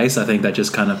slow pace, I think, that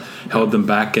just kind of held them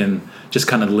back and just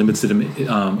kind of limited them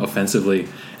offensively.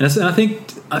 And I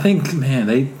think, man,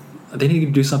 they need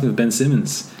to do something with Ben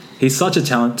Simmons. He's such a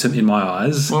talent in my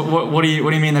eyes. What do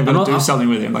you mean they've got to do something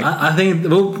with him? Like, I think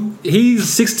he's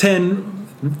 6'10".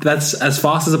 That's as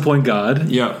fast as a point guard.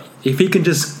 Yeah. If he can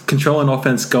just control an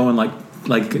offense going like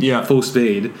full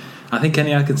speed, I think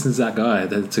Kenny Atkinson's that guy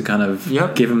to kind of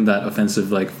give him that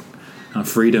offensive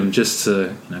freedom just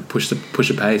to push a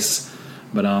pace.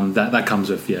 But that comes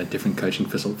with different coaching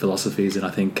philosophies, and I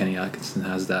think Kenny Atkinson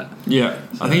has that. Yeah,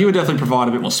 so I think he would definitely provide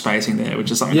a bit more spacing there, which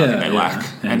is something I think they lack.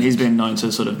 And he's been known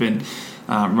to sort of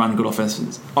run good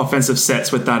offensive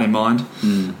sets with that in mind.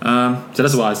 So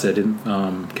that's why I said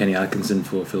Kenny Atkinson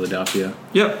for Philadelphia.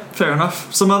 Yep, fair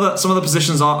enough. Some other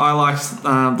positions I liked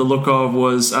the look of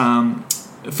was.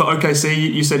 For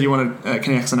OKC, you said you wanted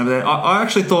Kenny Atkinson over there. I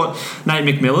actually thought Nate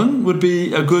McMillan would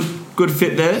be a good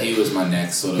fit there. He was my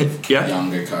next sort of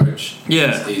younger coach.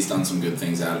 Yeah. He's done some good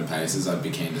things out of Pacers. I'd be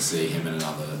keen to see him in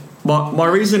another... My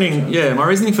reasoning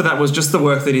for that was just the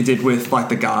work that he did with like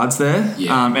the guards there.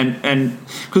 Yeah. And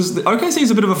because OKC is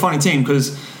a bit of a funny team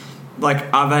because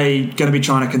like, are they going to be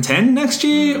trying to contend next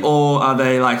year, or are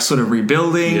they like sort of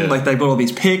rebuilding? Yeah. Like, they've got all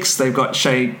these picks. They've got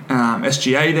Shea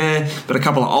SGA there, but a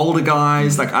couple of older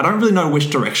guys. Like, I don't really know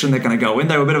which direction they're going to go in.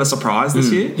 They were a bit of a surprise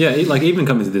this year. Yeah, like even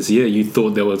coming to this year, you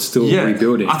thought they were still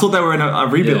rebuilding. I thought they were in a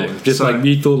rebuild. Yeah, just like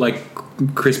you thought, like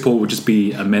Chris Paul would just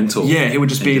be a mentor. Yeah, he would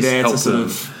just be there to sort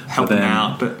of help them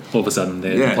out. But all of a sudden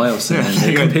they're in the playoffs and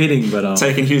they're competing, but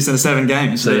taking Houston to 7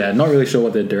 games. So not really sure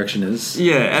what their direction is.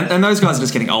 Yeah, and those guys are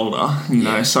just getting older, you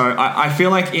know. So I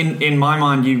feel like in my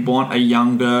mind, you want a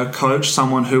younger coach,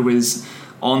 someone who is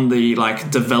on the like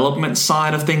development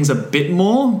side of things a bit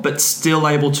more, but still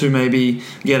able to maybe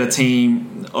get a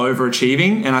team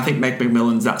overachieving. And I think Nate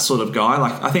McMillan's that sort of guy.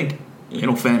 Like, I think, in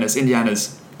all fairness,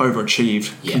 Indiana's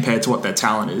overachieved compared to what their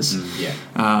talent is.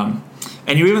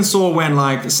 And you even saw when,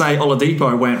 like, say,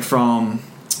 Oladipo went from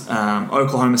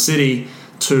Oklahoma City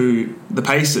to the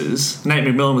Pacers, Nate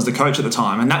McMillan was the coach at the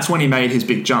time, and that's when he made his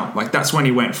big jump. Like, that's when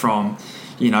he went from,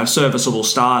 serviceable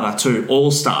starter to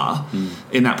all-star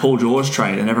in that Paul George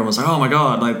trade, and everyone was like, oh my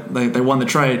God, like they won the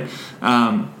trade.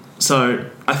 So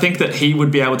I think that he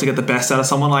would be able to get the best out of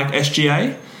someone like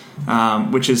SGA,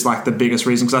 which is like the biggest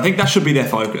reason, because I think that should be their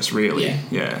focus, really.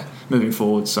 Yeah, moving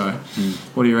forward. So,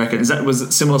 what do you reckon? Was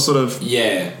it similar sort of?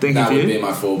 Thinking that for would you? be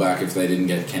my fallback if they didn't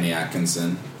get Kenny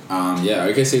Atkinson.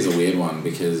 OKC is a weird one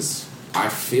because I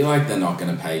feel like they're not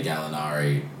going to pay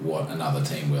Gallinari what another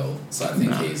team will. So I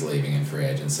think he's leaving in free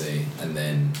agency, and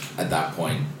then at that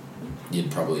point, you'd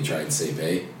probably trade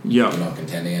CP. You're not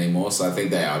contending anymore, so I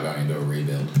think they are going into a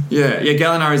rebuild. Yeah,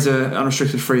 Gallinari's an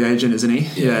unrestricted free agent, isn't he?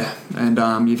 Yeah.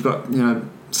 And you've got,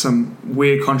 some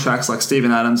weird contracts like Steven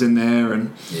Adams in there,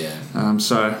 and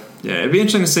it'd be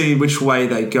interesting to see which way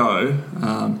they go.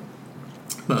 And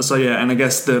I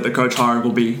guess the coach hiring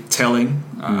will be telling,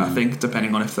 I think,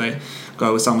 depending on if they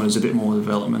go with someone who's a bit more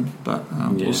development, but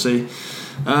we'll see.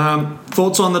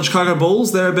 Thoughts on the Chicago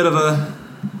Bulls? They're a bit of a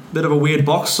weird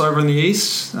box over in the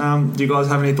East. Do you guys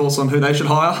have any thoughts on who they should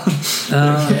hire?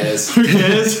 Who cares? Who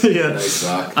cares? They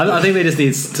suck. I think they just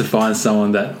need to find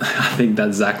someone that I think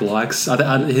that Zach likes.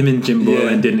 Him and Jim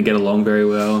Boylan didn't get along very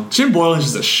well. Jim Boylan's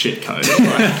just a shit coach.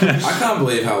 I can't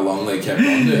believe how long they kept on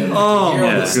doing it. Hear all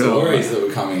the stories that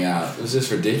were coming out. It was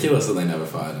just ridiculous that they never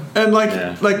fired him. And like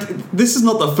this is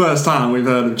not the first time we've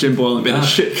heard of Jim Boylan being a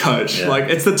shit coach. Yeah. Like,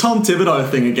 it's the Tom Thibodeau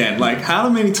thing again. Like, how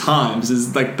many times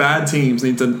is like bad teams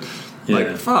need to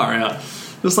far out?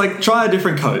 Just like try a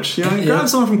different coach. Grab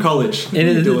someone from college. And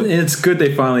it's good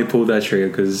they finally pulled that trigger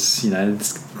because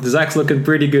Zach's looking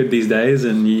pretty good these days,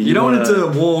 and you don't want him to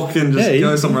walk and just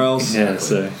go somewhere else.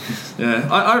 I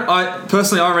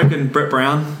personally I reckon Brett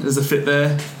Brown is a fit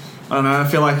there. I don't know. I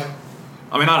feel like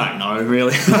I mean, I don't know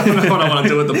really. I don't know what I want to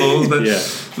do with the Bulls, but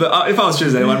if I was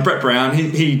choosing anyone, Brett Brown,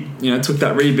 he took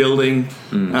that rebuilding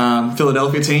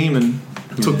Philadelphia team and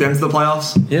took them to the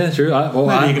playoffs. Yeah, true.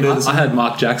 I had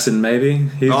Mark Jackson maybe.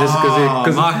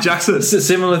 Mark Jackson,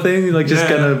 similar thing, like just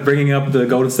kind of bringing up the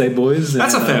Golden State boys.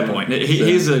 That's a fair point.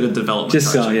 He's a good development.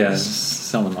 Just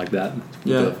someone like that.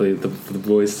 Yeah, for the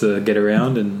boys to get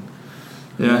around and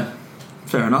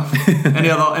fair enough. Any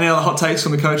other hot takes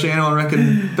from the coaching? Anyone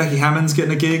reckon Becky Hammond's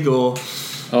getting a gig or?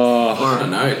 I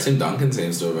don't know. Tim Duncan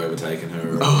seems to have overtaken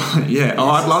her. I'd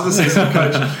love to see some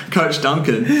Coach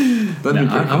Duncan.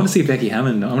 I want to see Becky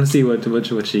Hammond. I want to see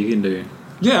what she can do.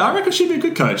 Yeah, I reckon she'd be a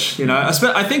good coach.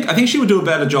 I think she would do a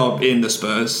better job in the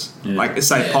Spurs. Yeah. Like,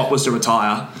 say Pop was to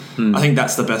retire. I think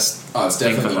that's the best. Oh, it's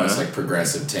definitely the most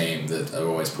progressive team that are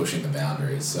always pushing the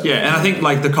boundaries. So. Yeah, and I think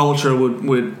the culture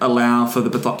would allow for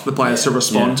the players to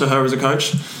respond to her as a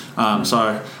coach.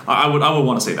 So I would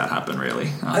want to see that happen. Really,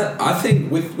 I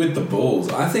think with the Bulls,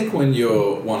 I think when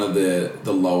you're one of the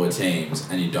lower teams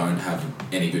and you don't have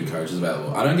any good coaches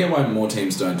available, I don't get why more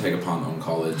teams don't take a punt on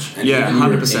college and even 100%.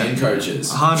 European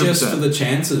coaches 100%. Just for the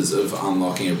chances of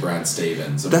unlocking a Brad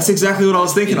Stevens. That's exactly what I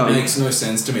was thinking of. It makes no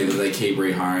sense to me that they keep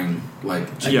rehiring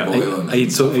Jim Boylan. Are you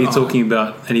talking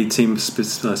about any team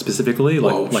specifically,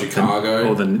 like Chicago,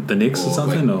 or the Knicks or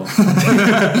something? Or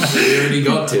you already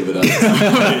got Thibodeau.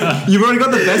 You've already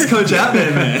got the best coach out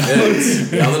there, man.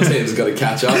 The other team's got to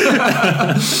catch up.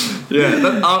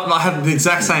 I had the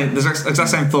exact same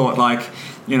thought.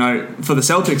 For the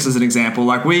Celtics as an example,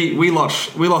 we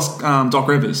lost Doc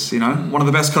Rivers, one of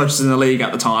the best coaches in the league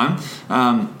at the time,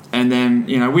 and then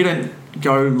we didn't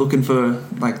go looking for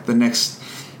the next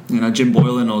Jim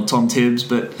Boylan or Tom Tibbs,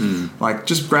 but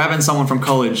just grabbing someone from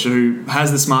college who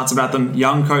has the smarts about them,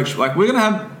 young coach. We're gonna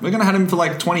have him for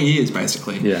 20 years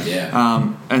basically.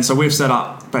 And so we've set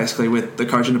up basically with the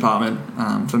coaching department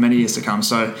for many years to come.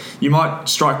 So you might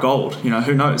strike gold.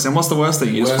 Who knows? And what's the worst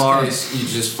thing? You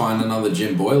just find another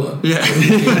Jim Boylan. Yeah,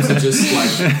 to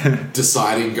just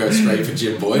deciding to go straight for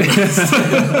Jim Boylan.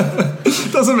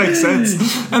 Doesn't make sense.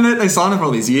 And they signed him for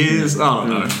all these years. I don't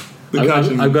know.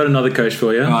 I've got another coach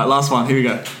for you. All right, last one. Here we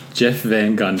go. Jeff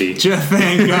Van Gundy. Just the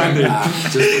memes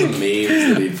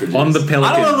that he produced. On the Pelicans.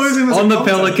 I don't want to lose him on the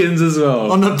Pelicans as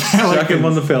well. On the Pelicans. Chuck him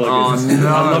on the Pelicans. Oh, no.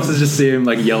 I'd love to just see him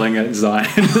yelling at Zion.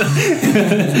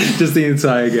 Just the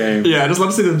entire game. Yeah, I just love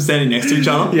to see them standing next to each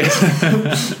other. Yeah.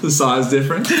 The size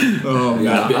difference. Oh,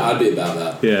 yeah, I'd be about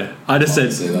that. Yeah. I just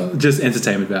said just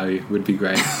entertainment value would be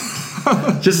great.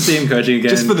 Just to see him coaching again.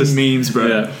 Just for the memes, bro.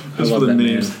 Yeah, just for the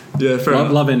memes. Man. Yeah, fair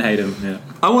enough. Love and hate him. Yeah.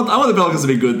 I want the Pelicans to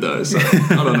be good though. So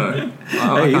I don't know.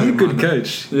 Hey, he's a good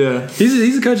coach. Yeah,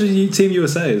 he's a coach of Team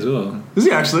USA as well. Is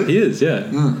he actually? He is. Yeah.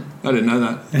 I didn't know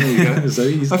that. There you go. So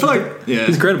I feel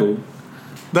he's credible.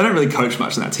 They don't really coach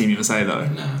much in that Team USA though.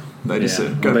 No. They just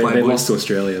go play. They lost to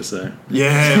Australia, so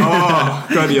yeah.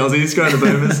 Go the Aussies, go the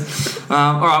Boomers.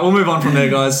 All right, we'll move on from there,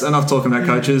 guys. Enough talking about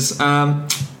coaches.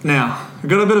 Now we've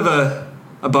got a bit of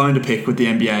a bone to pick with the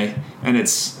NBA and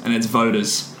its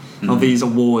voters of these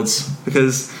awards,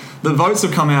 because the votes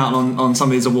have come out on some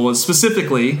of these awards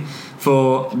specifically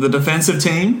for the defensive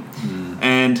team,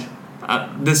 and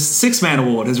this six-man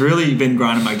award has really been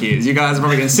grinding my gears. You guys are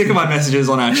probably getting sick of my messages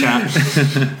on our chat,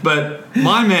 but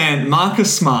my man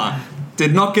Marcus Smart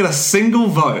did not get a single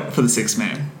vote for the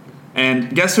six-man,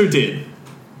 and guess who did?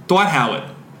 Dwight Howard.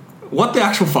 What the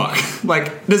actual fuck?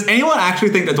 Does anyone actually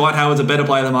think that Dwight Howard's a better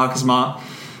player than Marcus Smart?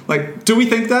 Do we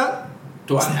think that?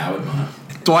 Dwight Howard might.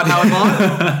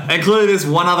 And clearly there's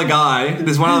one other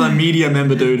media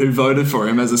member dude who voted for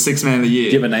him as a six-man of the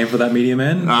year. Do you have a name for that media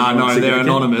man? No, they're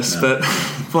anonymous, but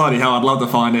bloody hell, I'd love to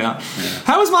find out. Yeah.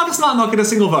 How was Marcus Smart not get a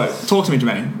single vote? Talk to me,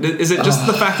 Jermaine. Is it just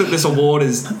the fact that this award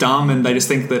is dumb and they just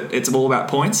think that it's all about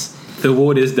points? The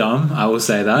award is dumb, I will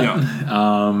say that.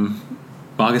 Yeah.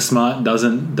 Marcus Smart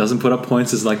doesn't put up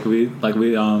points as we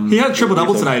he had a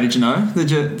triple-double today, did you know? Did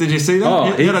you see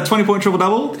that? He had a 20-point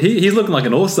triple-double. He's looking like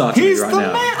an all-star to me right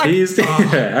now. He's the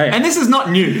man. And this is not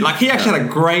new. He actually had a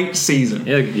great season.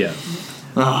 Yeah.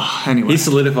 Anyway. He's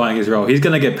solidifying his role. He's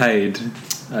going to get paid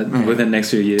within the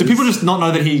next few years. Do people just not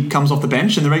know that he comes off the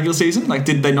bench in the regular season?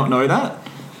 Did they not know that?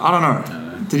 I don't know.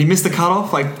 Did he miss the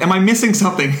cutoff? Am I missing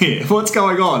something here? What's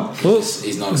going on? Well,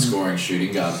 he's not a scoring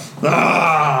shooting guard.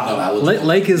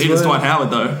 Lakers were Dwight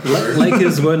Howard though.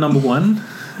 Lakers were number one.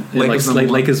 Lakers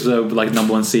were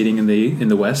number one seeding in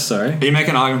the West. Sorry. Are you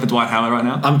making an argument for Dwight Howard right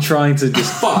now? I'm trying to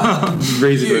just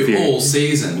reason with you. All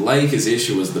season, Lakers'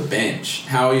 issue was the bench.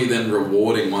 How are you then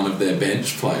rewarding one of their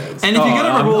bench players? And if you're going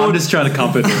to reward, I'm just trying to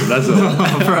comfort him. That's all.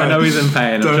 I know he's in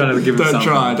pain. I'm trying to give him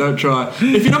something. Don't try.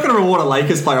 If you're not going to reward a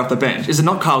Lakers player off the bench, is it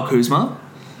not Kyle Kuzma?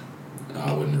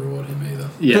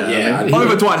 Yeah,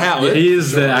 over Dwight Howard. He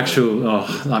is the actual.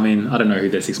 I don't know who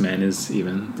their sixth man is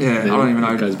even. Yeah, I don't even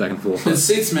know. It goes back and forth. The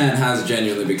sixth man has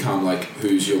genuinely become like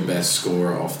who's your best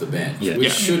scorer off the bench, Yeah.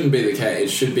 which shouldn't be the case.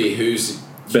 It should be who's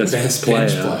Best best player.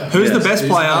 bench player. Who's the Yes. best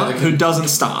Who's player the- who doesn't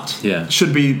start? Yeah.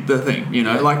 Should be the thing,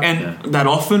 that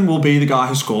often will be the guy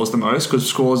who scores the most because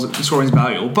scoring is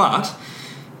valuable. But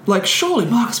surely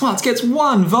Marcus Smart gets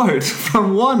one vote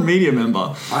from one media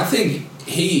member. I think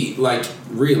he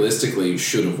realistically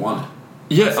should have won it.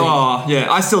 Yeah,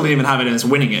 I still didn't even have it as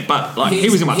winning it, but he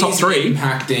was in my top he's three.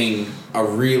 impacting a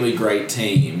really great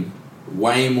team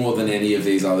way more than any of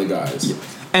these other guys. Yeah.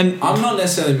 And I'm not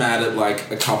necessarily mad at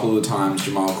a couple of the times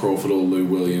Jamal Crawford or Lou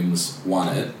Williams won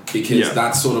it because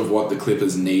that's sort of what the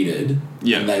Clippers needed,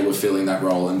 and they were filling that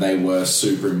role, and they were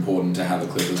super important to how the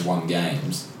Clippers won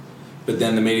games. But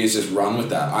then the media's just run with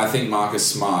that. I think Marcus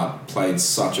Smart played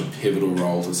such a pivotal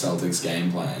role to Celtics' game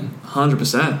plan.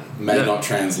 100%. May not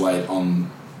translate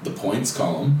on the points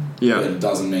column, but it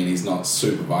doesn't mean he's not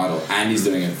super vital, and he's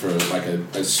doing it for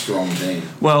a strong team.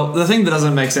 Well, the thing that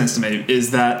doesn't make sense to me is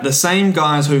that the same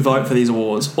guys who vote for these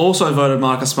awards also voted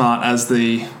Marcus Smart as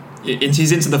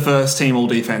he's into the first team all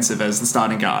defensive as the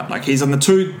starting guard. He's on the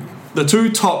two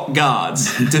top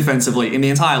guards defensively in the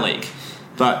entire league,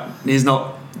 but he's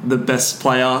not the best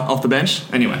player off the bench.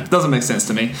 Anyway, it doesn't make sense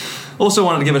to me. Also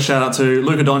wanted to give a shout out to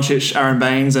Luka Doncic, Aaron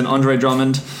Baines and Andre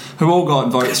Drummond, who all got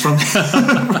votes from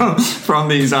from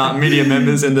these media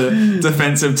members in the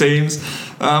defensive teams.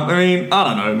 I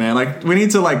don't know, man. We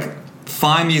need to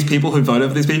find these people who voted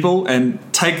for these people and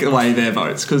take away their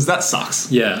votes because that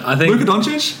sucks. Yeah, I think Luka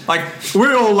Doncic,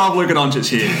 we all love Luka Doncic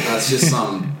here. That's just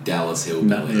some Dallas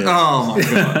hillbilly. Oh my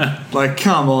god!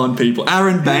 Come on, people.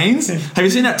 Aaron Baines. Have you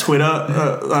seen that Twitter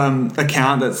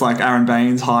account that's Aaron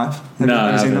Baines hype? Have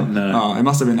you seen that? No. Oh, it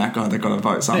must have been that guy that got a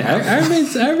vote somehow. Aaron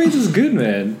Baines is good,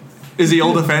 man. Is he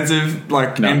all defensive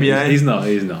NBA? He's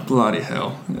not. Bloody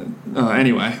hell.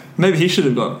 Anyway, maybe he should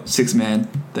have got 6-man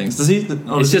things. Does he?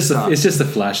 It's just a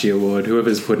flashy award.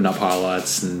 Whoever's putting up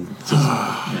highlights and.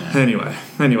 Anyway,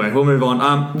 we'll move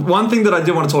on. One thing that I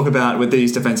do want to talk about with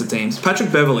these defensive teams,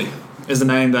 Patrick Beverley is the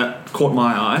name that caught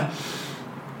my eye.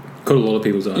 Caught a lot of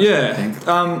people's eye. Yeah. I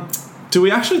think. Do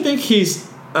we actually think he's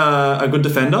a good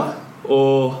defender,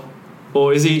 or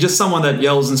is he just someone that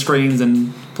yells and screams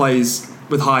and plays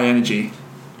with high energy?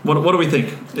 What do we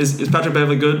think? Is Patrick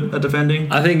Beverley good at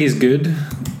defending? I think he's good,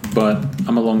 but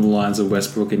I'm along the lines of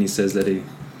Westbrook, and he says that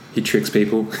he tricks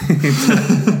people.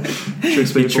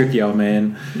 Tricks people. Tricky old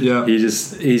man. Yeah.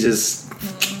 He's just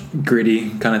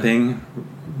gritty kind of thing.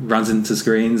 Runs into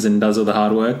screens and does all the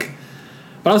hard work.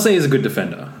 But I'll say he's a good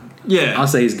defender. Yeah. I'll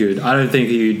say he's good. I don't think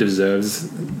he deserves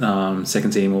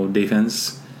second team or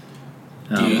defense.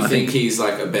 Do you think he's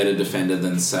a better defender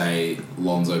than, say,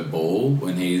 Lonzo Ball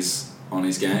when he's on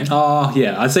his game? Oh,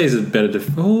 yeah. I'd say he's a better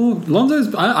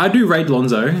Lonzo's... I do rate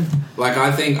Lonzo.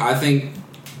 I think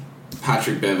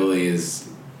Patrick Beverley is...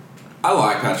 I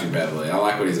like Patrick Beverley. I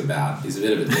like what he's about. He's a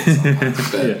bit of a dick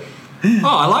sometimes. But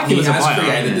I like him he as a has player.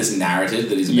 created this narrative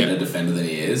that he's a better defender than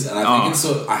he is. And I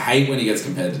think I hate when he gets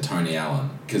compared to Tony Allen.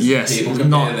 Because people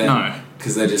compare them...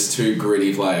 Because they're just two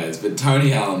gritty players. But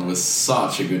Tony Allen was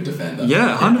such a good defender.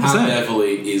 Yeah, 100%. Pat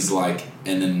Beverley is an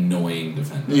annoying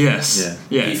defender. Yes.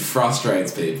 Yeah. He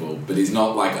frustrates people, but he's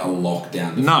not a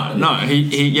lockdown defender.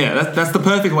 No. That's the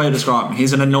perfect way to describe him.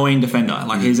 He's an annoying defender.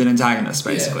 He's an antagonist,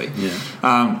 basically.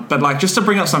 Yeah. But just to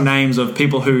bring up some names of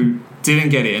people who didn't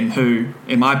get in, who,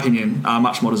 in my opinion, are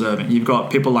much more deserving. You've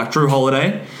got people like Drew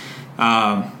Holiday,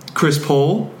 Chris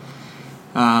Paul.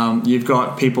 You've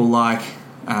got people like...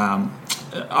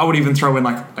 I would even throw in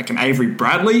an Avery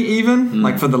Bradley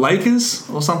even for the Lakers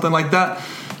or something like that.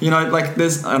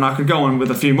 There's, and I could go on with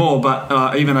a few more,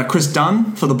 but even a Chris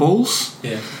Dunn for the Bulls.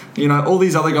 Yeah. All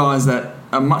these other guys that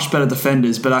are much better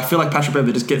defenders, but I feel like Patrick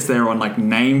Beverley just gets there on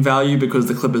name value because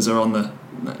the Clippers are on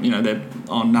they're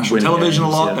on national television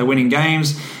games, a lot. Yeah. They're winning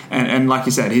games, and like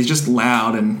you said, he's just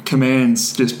loud and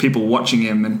commands just people watching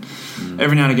him. And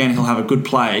every now and again, he'll have a good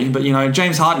play. But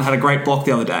James Harden had a great block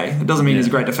the other day. It doesn't mean he's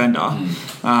a great defender.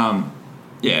 So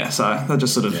that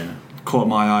just sort of caught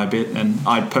my eye a bit, and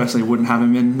I personally wouldn't have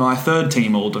him in my third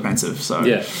team all defensive. So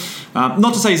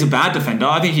not to say he's a bad defender.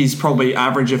 I think he's probably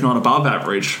average, if not above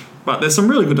average. But there's some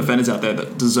really good defenders out there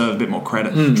that deserve a bit more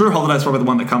credit. Drew Holiday's probably the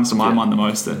one that comes to my mind the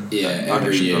most.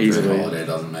 Every year Drew Holiday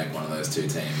doesn't make one of those two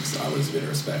teams. I lose a bit of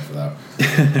respect for that.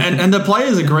 and the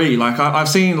players agree. I've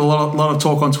seen a lot of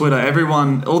talk on Twitter.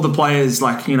 All the players,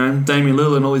 Damian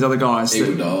Lillard and all these other guys.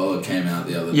 Iguodala came out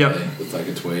the other day with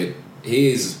a tweet.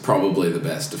 he is probably the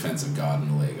best defensive guard in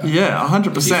the league. Yeah,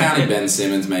 100%. If you counted Ben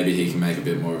Simmons, maybe he can make a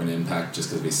bit more of an impact just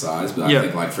because of his size. But I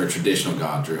think, like, for a traditional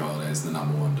guard, Drew Holiday is the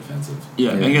number one defensive.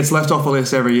 Yeah, and he gets left off the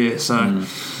list every year. So,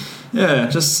 yeah,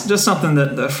 just something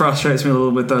that frustrates me a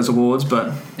little bit, those awards.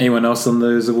 But anyone else on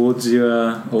those awards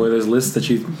or those lists that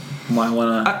you might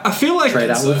want to I feel like trade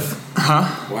out with?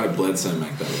 Why did Bledsoe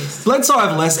make that list? Bledsoe I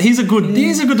have less. He's a good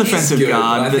defensive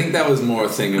guard. I think that was more a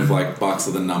thing of like Bucks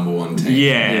are the number one team.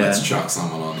 Yeah. Let's chuck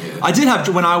someone on here. I did have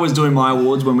to, when I was doing my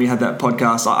awards when we had that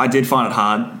podcast, I did find it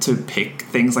hard to pick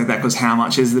things like that because how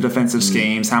much is the defensive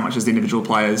schemes, how much is the individual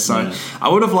players. So I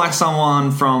would have liked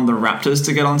someone from the Raptors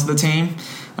to get onto the team.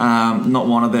 Not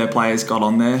one of their players got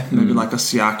on there. Maybe like a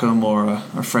Siakam or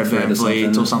a Fred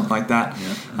VanVleet or something like that.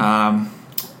 Yeah.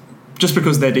 Just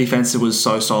because their defense was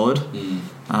so solid.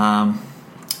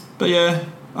 But yeah,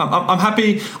 I'm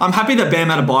happy. I'm happy that Bam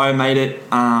Adebayo made it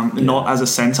not as a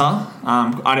center.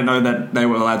 I didn't know that they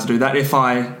were allowed to do that.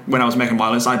 When I was making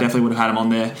my list, I definitely would have had him on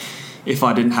there if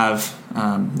I didn't have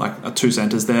like two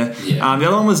centers there. Yeah. The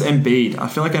other one was Embiid. I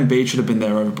feel like Embiid should have been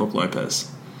there over Brook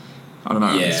Lopez. I don't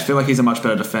know. Yeah. I feel like he's a much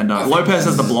better defender. Lopez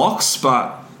has the blocks,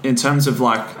 but in terms of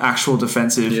like actual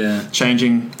defensive,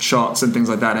 changing shots and things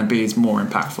like that, Embiid's more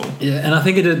impactful. Yeah, and I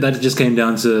think that just came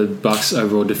down to Bucks'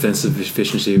 overall defensive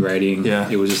efficiency rating. Yeah,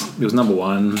 it was number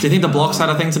one. Do you think the blocks had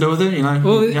a thing to do with it? You know,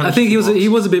 well, I think he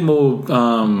was a bit more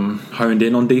honed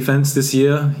in on defense this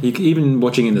year. Even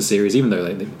watching in the series, even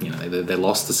though they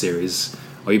lost the series,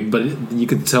 but you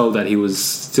could tell that he was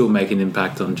still making an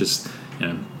impact on just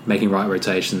making right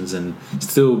rotations and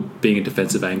still being a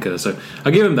defensive anchor. So I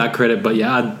give him that credit, but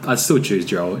yeah, I'd still choose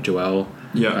Joel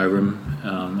over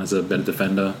him as a better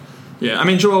defender. Yeah, I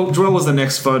mean Joel was the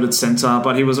next voted center,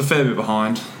 but he was a fair bit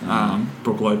behind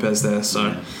Brook Lopez there.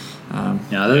 So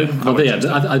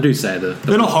I do say that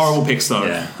they're not horrible picks though.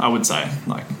 Yeah. I would say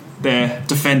like they're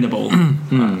defendable.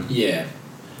 Yeah.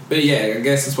 But yeah, I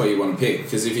guess that's what you want to pick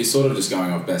because if you're sort of just going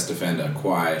off best defender,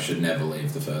 Kawhi should never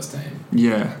leave the first team.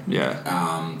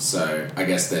 Yeah. So I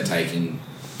guess they're taking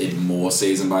it more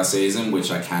season by season, which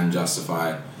I can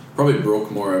justify. Probably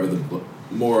Brook more over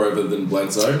than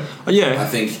Bledsoe. Yeah. I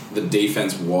think the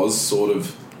defense was sort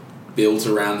of built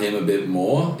around him a bit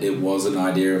more. It was an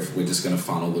idea of we're just going to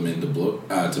funnel them into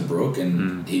to Brook,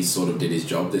 and he sort of did his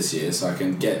job this year. So I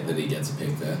can get that he gets a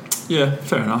pick there. Yeah,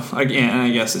 fair enough. And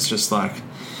I guess it's just like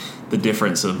the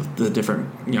difference of the different,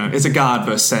 it's a guard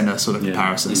versus center sort of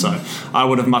comparison. So I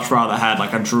would have much rather had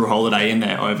like a Drew Holiday in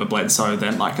there over Bledsoe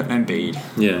than like an Embiid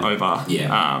over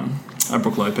a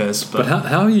Brook Lopez. But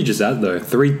how are you just at though?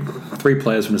 Three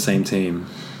players from the same team.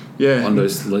 Yeah, on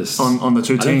those lists on the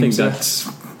two teams. I don't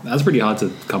think that's pretty hard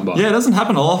to come by. Yeah, it doesn't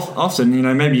happen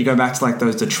often. Maybe you go back to like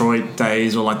those Detroit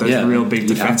days or like those real big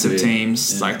defensive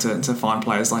teams, like to find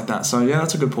players like that. So yeah,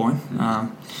 that's a good point.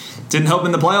 Didn't help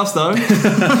in the playoffs though.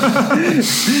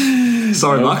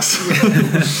 Sorry, Bucks.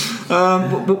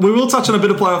 We will touch on a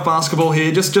bit of playoff basketball here,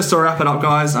 just to wrap it up,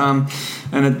 guys. And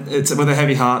it's with a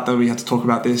heavy heart that we have to talk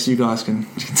about this. You guys can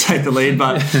take the lead,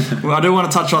 but I do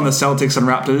want to touch on the Celtics and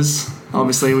Raptors.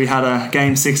 Obviously, we had a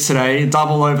Game 6 today,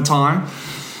 double overtime.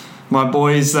 My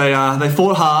boys, they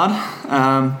fought hard.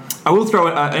 I will throw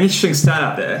an interesting stat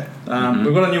out there.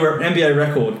 We've got a new NBA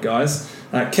record, guys.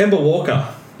 Kemba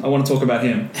Walker. I want to talk about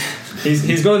him.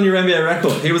 He's got a new NBA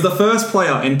record. He was the first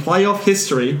player in playoff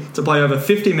history to play over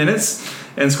 50 minutes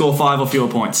and score 5 or fewer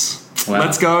points. Wow.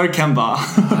 Let's go, Kemba.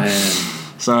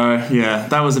 So yeah,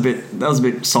 that was a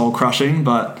bit soul crushing,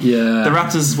 but the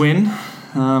Raptors win.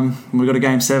 We got a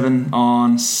Game 7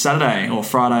 on Saturday or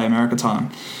Friday America time.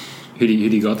 Who do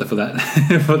you got there for that?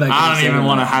 I don't even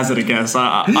want to hazard a guess.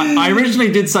 I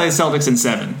originally did say Celtics in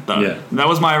 7, though. Yeah. That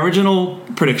was my original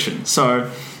prediction.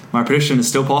 So my prediction is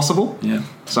still possible. Yeah.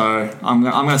 So I'm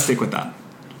going to stick with that.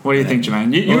 What do you think,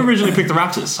 Jermaine? You originally picked the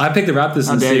Raptors. I picked the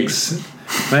Raptors in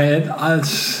 6. Man,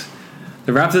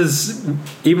 the Raptors,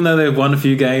 even though they've won a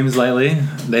few games lately,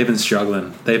 they've been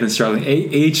struggling.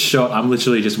 Each shot, I'm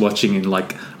literally just watching and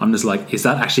I'm just like, is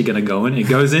that actually going to go in? It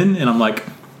goes in, and I'm like,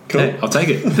 cool. Hey, I'll take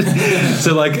it.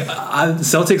 So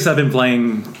Celtics have been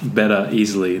playing better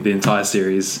easily the entire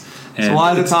series. And so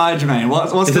why is it tired, Jermaine?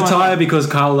 What's it's a tire because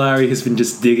Kyle Lowry has been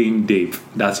just digging deep.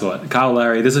 That's what. Kyle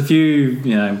Lowry, there's a few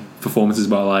performances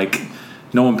by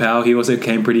Norman Powell. He also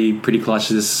came pretty clutch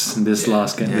this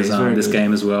last game, this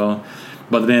game as well.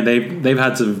 But man, they've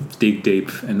had to dig deep,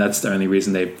 and that's the only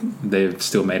reason they've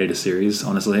still made it a series.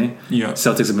 Honestly,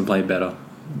 Celtics have been playing better.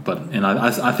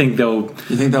 I think they'll.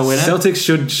 You think they'll win it? Celtics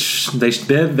should.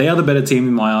 They are the better team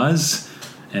in my eyes,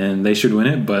 and they should win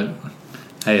it. But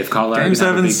hey, if Kyle Lowry Game can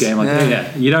have a big 7's, game like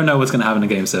that, you don't know what's going to happen in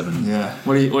Game 7. Yeah.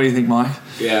 What do you think, Mike?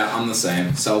 Yeah, I'm the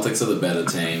same. Celtics are the better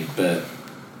team, but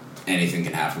anything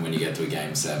can happen when you get to a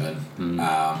Game 7. And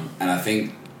I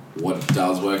think what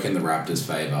does work in the Raptors'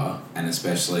 favour, and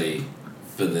especially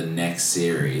for the next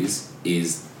series,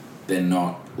 is they're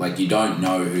not like you don't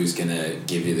know who's going to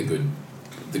give you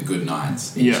the good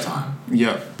nights each time.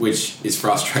 Yeah. Which is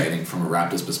frustrating from a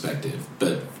Raptors perspective,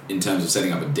 but in terms of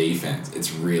setting up a defense,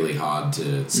 it's really hard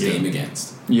to scheme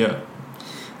against. Yeah.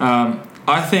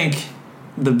 I think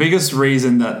the biggest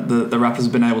reason that the Raptors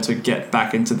have been able to get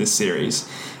back into this series,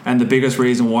 and the biggest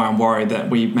reason why I'm worried that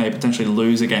we may potentially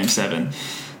lose a Game 7,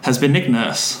 has been Nick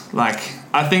Nurse. Like,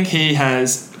 I think he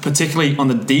has, particularly on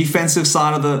the defensive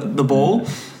side of the ball,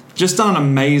 just done an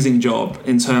amazing job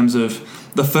in terms of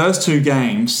the first 2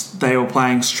 games. They were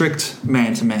playing strict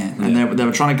man-to-man, and they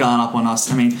were trying to guard up on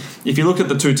us. I mean, if you look at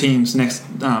the 2 teams next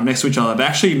to each other, they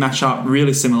actually match up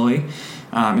really similarly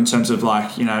in terms of,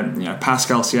 like, you know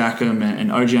Pascal Siakam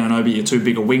and OG Anunoby, your 2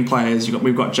 bigger wing players.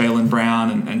 We've got Jaylen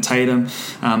Brown and Tatum.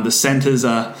 The centers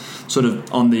are sort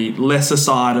of on the lesser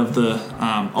side of the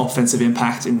offensive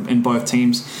impact in both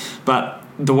teams, but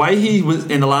the way he was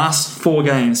in the last 4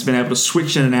 games, been able to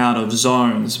switch in and out of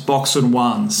zones, box and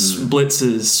ones,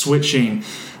 blitzes, switching,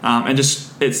 and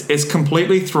just it's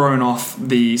completely thrown off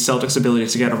the Celtics' ability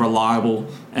to get a reliable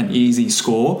and easy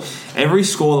score. Every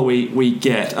score that we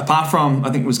get, apart from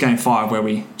I think it was Game 5 where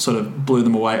we sort of blew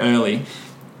them away early,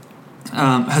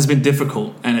 has been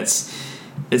difficult, and it's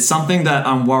something that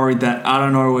I'm worried that I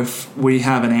don't know if we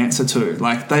have an answer to.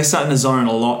 Like, they sat in a zone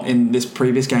a lot in this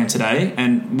previous game today,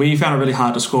 and we found it really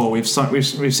hard to score. We've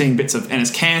seen bits of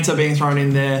Enes Kanter being thrown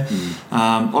in there.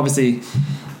 Obviously,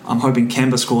 I'm hoping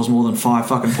Kemba scores more than 5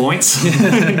 fucking points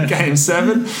in Game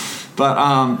 7. But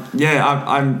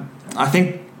I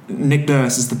think Nick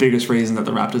Nurse is the biggest reason that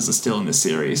the Raptors are still in this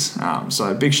series.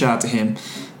 So big shout out to him.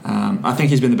 I think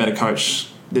he's been the better coach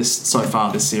so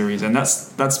far this series, and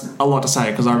that's a lot to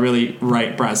say because I really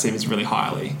rate Brad Stevens really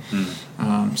highly.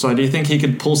 So do you think he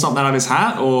could pull something out of his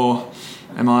hat, or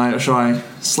should I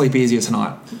sleep easier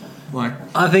tonight? Like,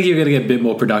 I think you're going to get a bit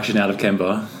more production out of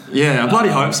Kemba. Yeah, I bloody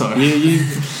hope so.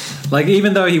 Like,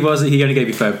 even though he only gave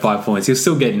you 5 points, he was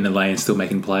still getting in the lane, still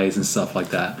making plays and stuff like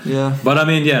that. Yeah. But I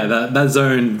mean, that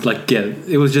zone,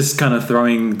 it was just kind of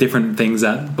throwing different things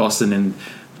at Boston and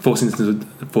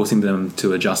forcing them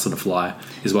to adjust on the fly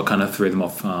is what kind of threw them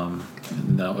off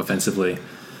offensively.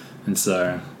 And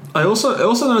so I also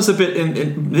noticed a bit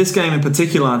in this game in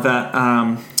particular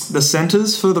that the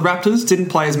centers for the Raptors didn't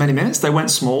play as many minutes. They went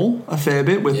small a fair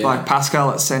bit with like Pascal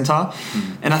at center,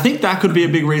 and I think that could be a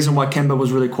big reason why Kemba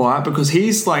was really quiet, because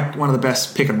he's like one of the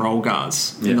best pick and roll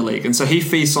guards in the league, and so he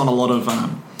feasts on a lot of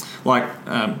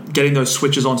getting those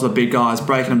switches onto the big guys,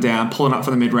 breaking them down, pulling up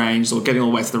for the mid-range, or getting all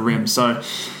the way to the rim. So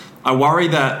I worry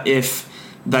that if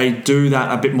they do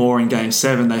that a bit more in Game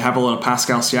 7, they have a lot of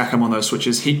Pascal Siakam on those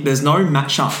switches. There's no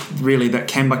matchup really that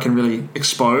Kemba can really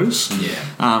expose,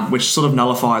 which sort of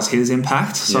nullifies his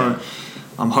impact. So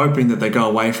I'm hoping that they go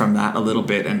away from that a little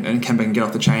bit and Kemba can get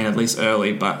off the chain at least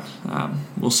early, but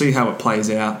we'll see how it plays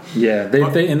out. Yeah,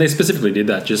 they specifically did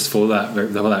that just for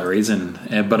that reason.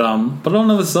 But on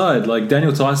the other side, like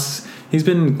Daniel Tice, he's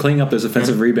been cleaning up those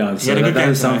offensive rebounds. So that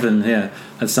is something.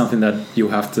 That's something that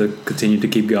you'll have to continue to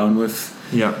keep going with.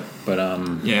 Yeah. But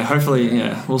hopefully,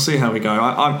 we'll see how we go.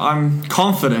 I'm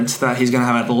confident that he's going to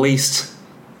have at least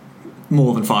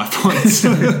more than 5 points.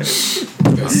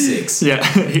 Go 6. Yeah,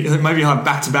 maybe have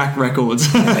back-to-back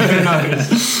records. Who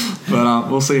knows?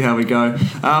 But we'll see how we go.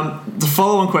 The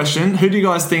follow-on question: who do you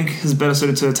guys think is better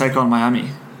suited to take on Miami?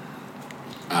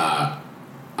 I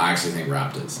actually think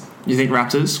Raptors. You think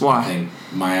Raptors? Why? I think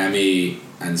Miami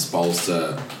and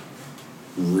Spolster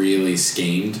really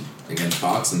schemed against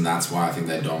Bucks, and that's why I think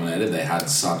they dominated. They had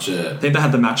such a... I think they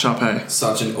had the matchup, hey?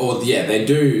 They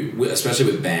do, especially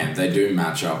with Bam, they do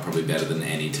match up probably better than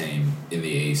any team in the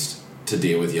East to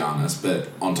deal with Giannis, but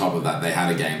on top of that, they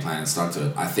had a game plan and stuck to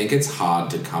it. I think it's hard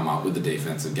to come up with a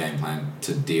defensive game plan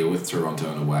to deal with Toronto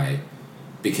in a way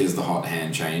because the hot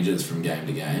hand changes from game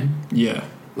to game. Yeah.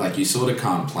 Like, you sort of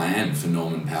can't plan for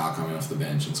Norman Powell coming off the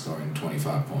bench and scoring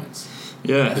 25 points.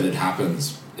 Yeah. But it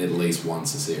happens at least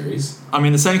once a series. I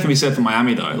mean, the same can be said for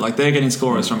Miami, though. Like, they're getting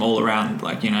scorers from all around.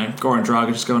 Like, Goran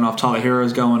Dragic is going off, Tyler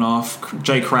Hero's going off,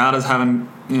 Jay Crowder's having,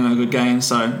 a good game.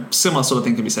 So, similar sort of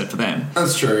thing can be said for them.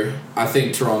 That's true. I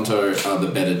think Toronto are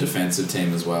the better defensive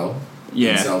team as well.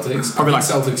 Yeah. Than Celtics. Probably I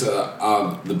think Celtics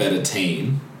are the better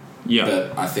team. Yeah.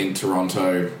 But I think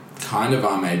Toronto kind of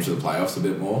are made for the playoffs a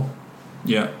bit more.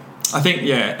 Yeah. I think,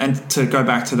 and to go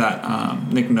back to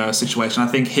that Nick Nurse situation, I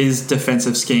think his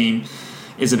defensive scheme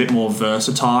is a bit more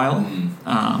versatile.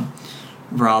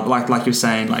 Rather, like you're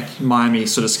saying, like Miami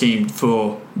sort of schemed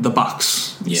for the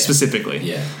Bucks specifically.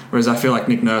 Yeah. Whereas I feel like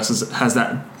Nick Nurse has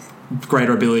that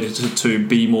greater ability to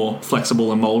be more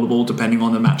flexible and moldable depending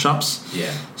on the matchups.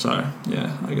 Yeah. So,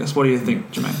 yeah, I guess. What do you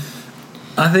think, Jermaine?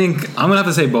 I think I'm going to have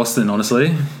to say Boston,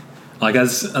 honestly. Like,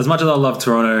 as much as I love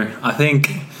Toronto, I think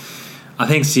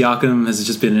Siakam has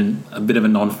just been a bit of a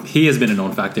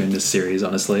non-factor in this series,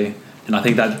 honestly. And I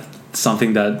think that's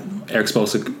something that Eric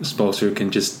Spoelstra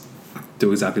can just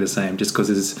do exactly the same, just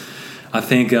because I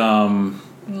think there's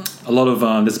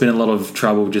been a lot of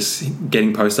trouble just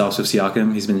getting post-ups with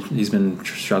Siakam. He's been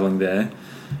struggling there,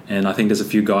 and I think there's a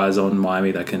few guys on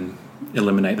Miami that can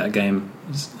eliminate that game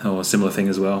or a similar thing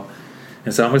as well.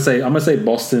 And so I'm gonna say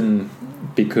Boston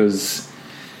because,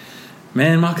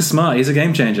 man, Marcus Smart, he's a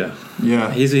game changer.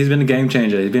 Yeah, he's been a game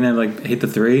changer. He's been able to hit the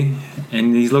three,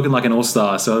 and he's looking like an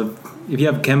all-star. So if you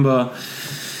have Kemba,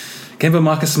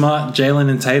 Marcus Smart, Jalen,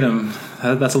 and Tatum,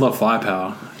 that's a lot of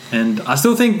firepower. And I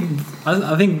still think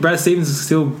Brad Stevens is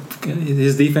still,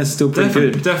 his defense is still pretty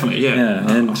good. Definitely,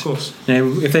 yeah. And of course.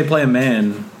 If they play a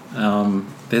man,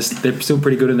 they're still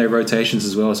pretty good in their rotations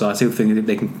as well. So I still think that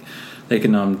they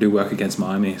can do work against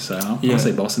Miami. So I'll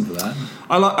say Boston for that.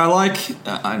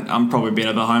 I'm probably being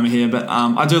a bit of a homer here, but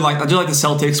I do like the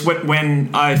Celtics.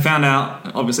 When I found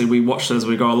out, obviously we watched it as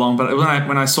we go along, but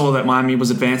when I saw that Miami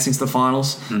was advancing to the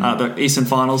finals, the Eastern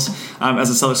Finals, as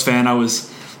a Celtics fan, I was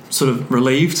sort of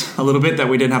relieved a little bit that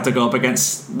we didn't have to go up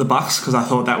against the Bucks, because I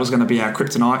thought that was going to be our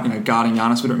kryptonite. Guarding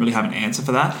Giannis, we don't really have an answer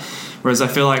for that. Whereas I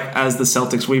feel like as the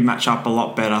Celtics, we match up a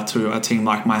lot better to a team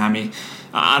like Miami.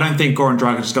 I don't think Goran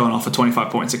Dragic is going off for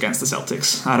 25 points against the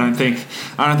Celtics. I don't think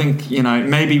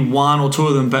maybe one or two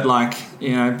of them, but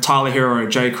Tyler Hero,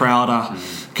 Jay Crowder,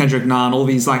 Kendrick Nunn, all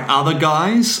these other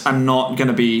guys are not going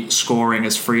to be scoring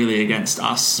as freely against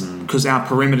us, because our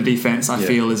perimeter defense, I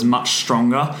feel, is much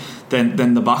stronger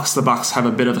than the Bucks. The Bucks have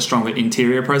a bit of a stronger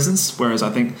interior presence, whereas I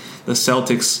think the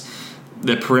Celtics,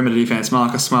 their perimeter defense,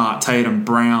 Marcus Smart, Tatum,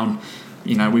 Brown,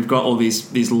 we've got all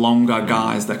these longer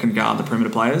guys that can guard the perimeter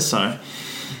players. So,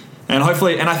 and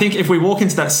hopefully, and I think if we walk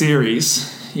into that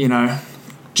series,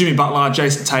 Jimmy Butler,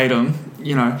 Jason Tatum,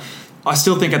 I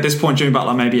still think at this point Jimmy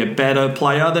Butler may be a better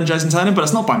player than Jason Tatum, but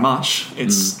it's not by much.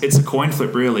 It's a coin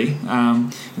flip, really,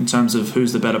 in terms of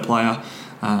who's the better player.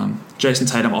 Jason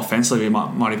Tatum offensively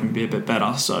might even be a bit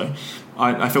better. So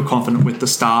I feel confident with the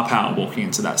star power walking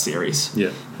into that series.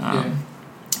 Yeah.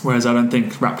 Whereas I don't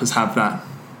think Raptors have that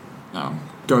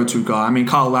go-to guy. I mean,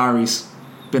 Kyle Lowry's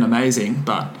been amazing,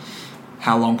 but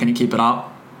how long can he keep it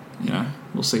up?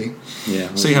 We'll see. Yeah,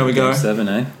 we'll see how we go. 7,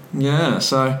 eh? Yeah.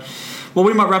 So, well,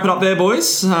 we might wrap it up there,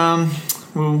 boys.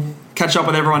 We'll catch up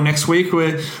with everyone next week.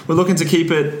 We're looking to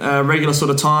keep it regular sort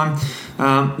of time.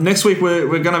 Next week we're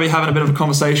going to be having a bit of a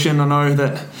conversation. I know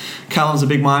that Callum's a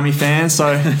big Miami fan,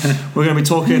 so we're going to be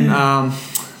talking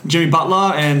Jimmy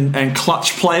Butler and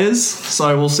clutch players.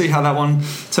 So we'll see how that one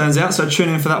turns out. So tune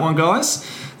in for that one, guys.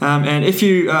 And if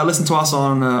you listen to us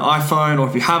on iPhone, or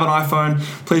if you have an iPhone,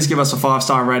 please give us a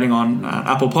 5-star rating on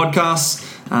Apple Podcasts,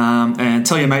 and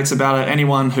tell your mates about it.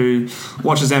 Anyone who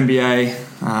watches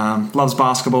NBA, loves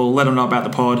basketball, let them know about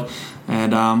the pod.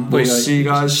 And we'll see you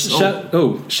guys. Shout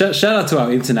out to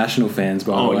our international fans,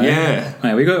 by the way. Yeah.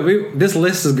 Man, this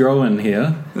list is growing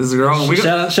here. This is growing.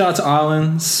 Shout out to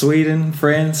Ireland, Sweden,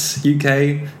 France,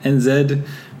 UK, NZ,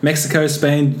 Mexico,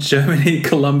 Spain, Germany,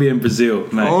 Colombia, and Brazil.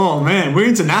 Mate. Oh man, we're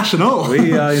international.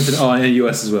 We are and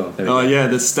US as well. Yeah,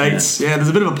 the States. Yeah, there's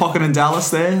a bit of a pocket in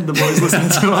Dallas there. The boys listening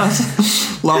to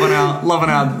us, loving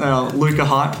our Luka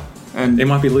hype. And it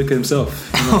might be Luka himself.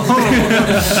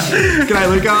 G'day,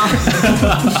 Luka.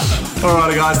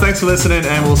 Alrighty, guys. Thanks for listening,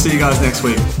 and we'll see you guys next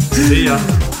week. See ya.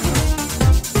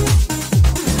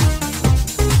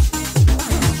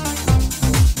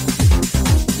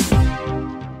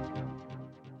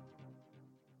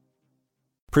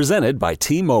 Presented by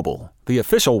T-Mobile, the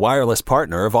official wireless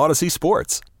partner of Odyssey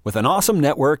Sports. With an awesome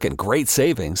network and great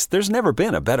savings, there's never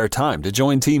been a better time to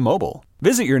join T-Mobile.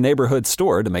 Visit your neighborhood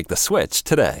store to make the switch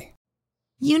today.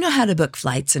 You know how to book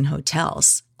flights and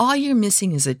hotels. All you're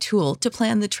missing is a tool to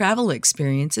plan the travel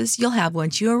experiences you'll have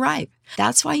once you arrive.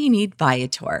 That's why you need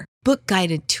Viator. Book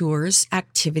guided tours,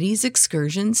 activities,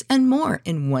 excursions, and more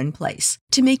in one place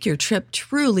to make your trip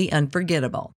truly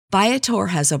unforgettable. Viator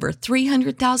has over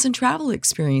 300,000 travel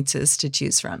experiences to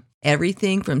choose from.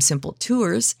 Everything from simple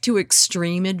tours to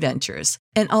extreme adventures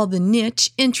and all the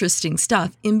niche, interesting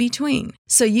stuff in between.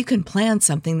 So you can plan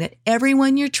something that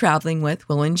everyone you're traveling with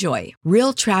will enjoy.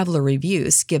 Real traveler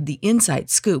reviews give the inside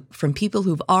scoop from people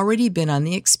who've already been on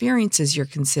the experiences you're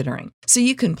considering. So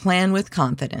you can plan with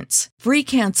confidence. Free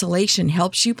cancellation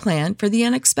helps you plan for the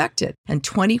unexpected. And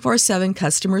 24/7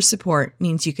 customer support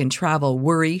means you can travel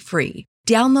worry-free.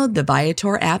 Download the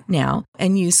Viator app now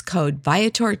and use code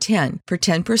Viator10 for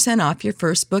 10% off your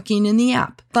first booking in the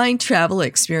app. Find travel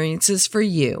experiences for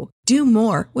you. Do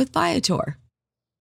more with Viator.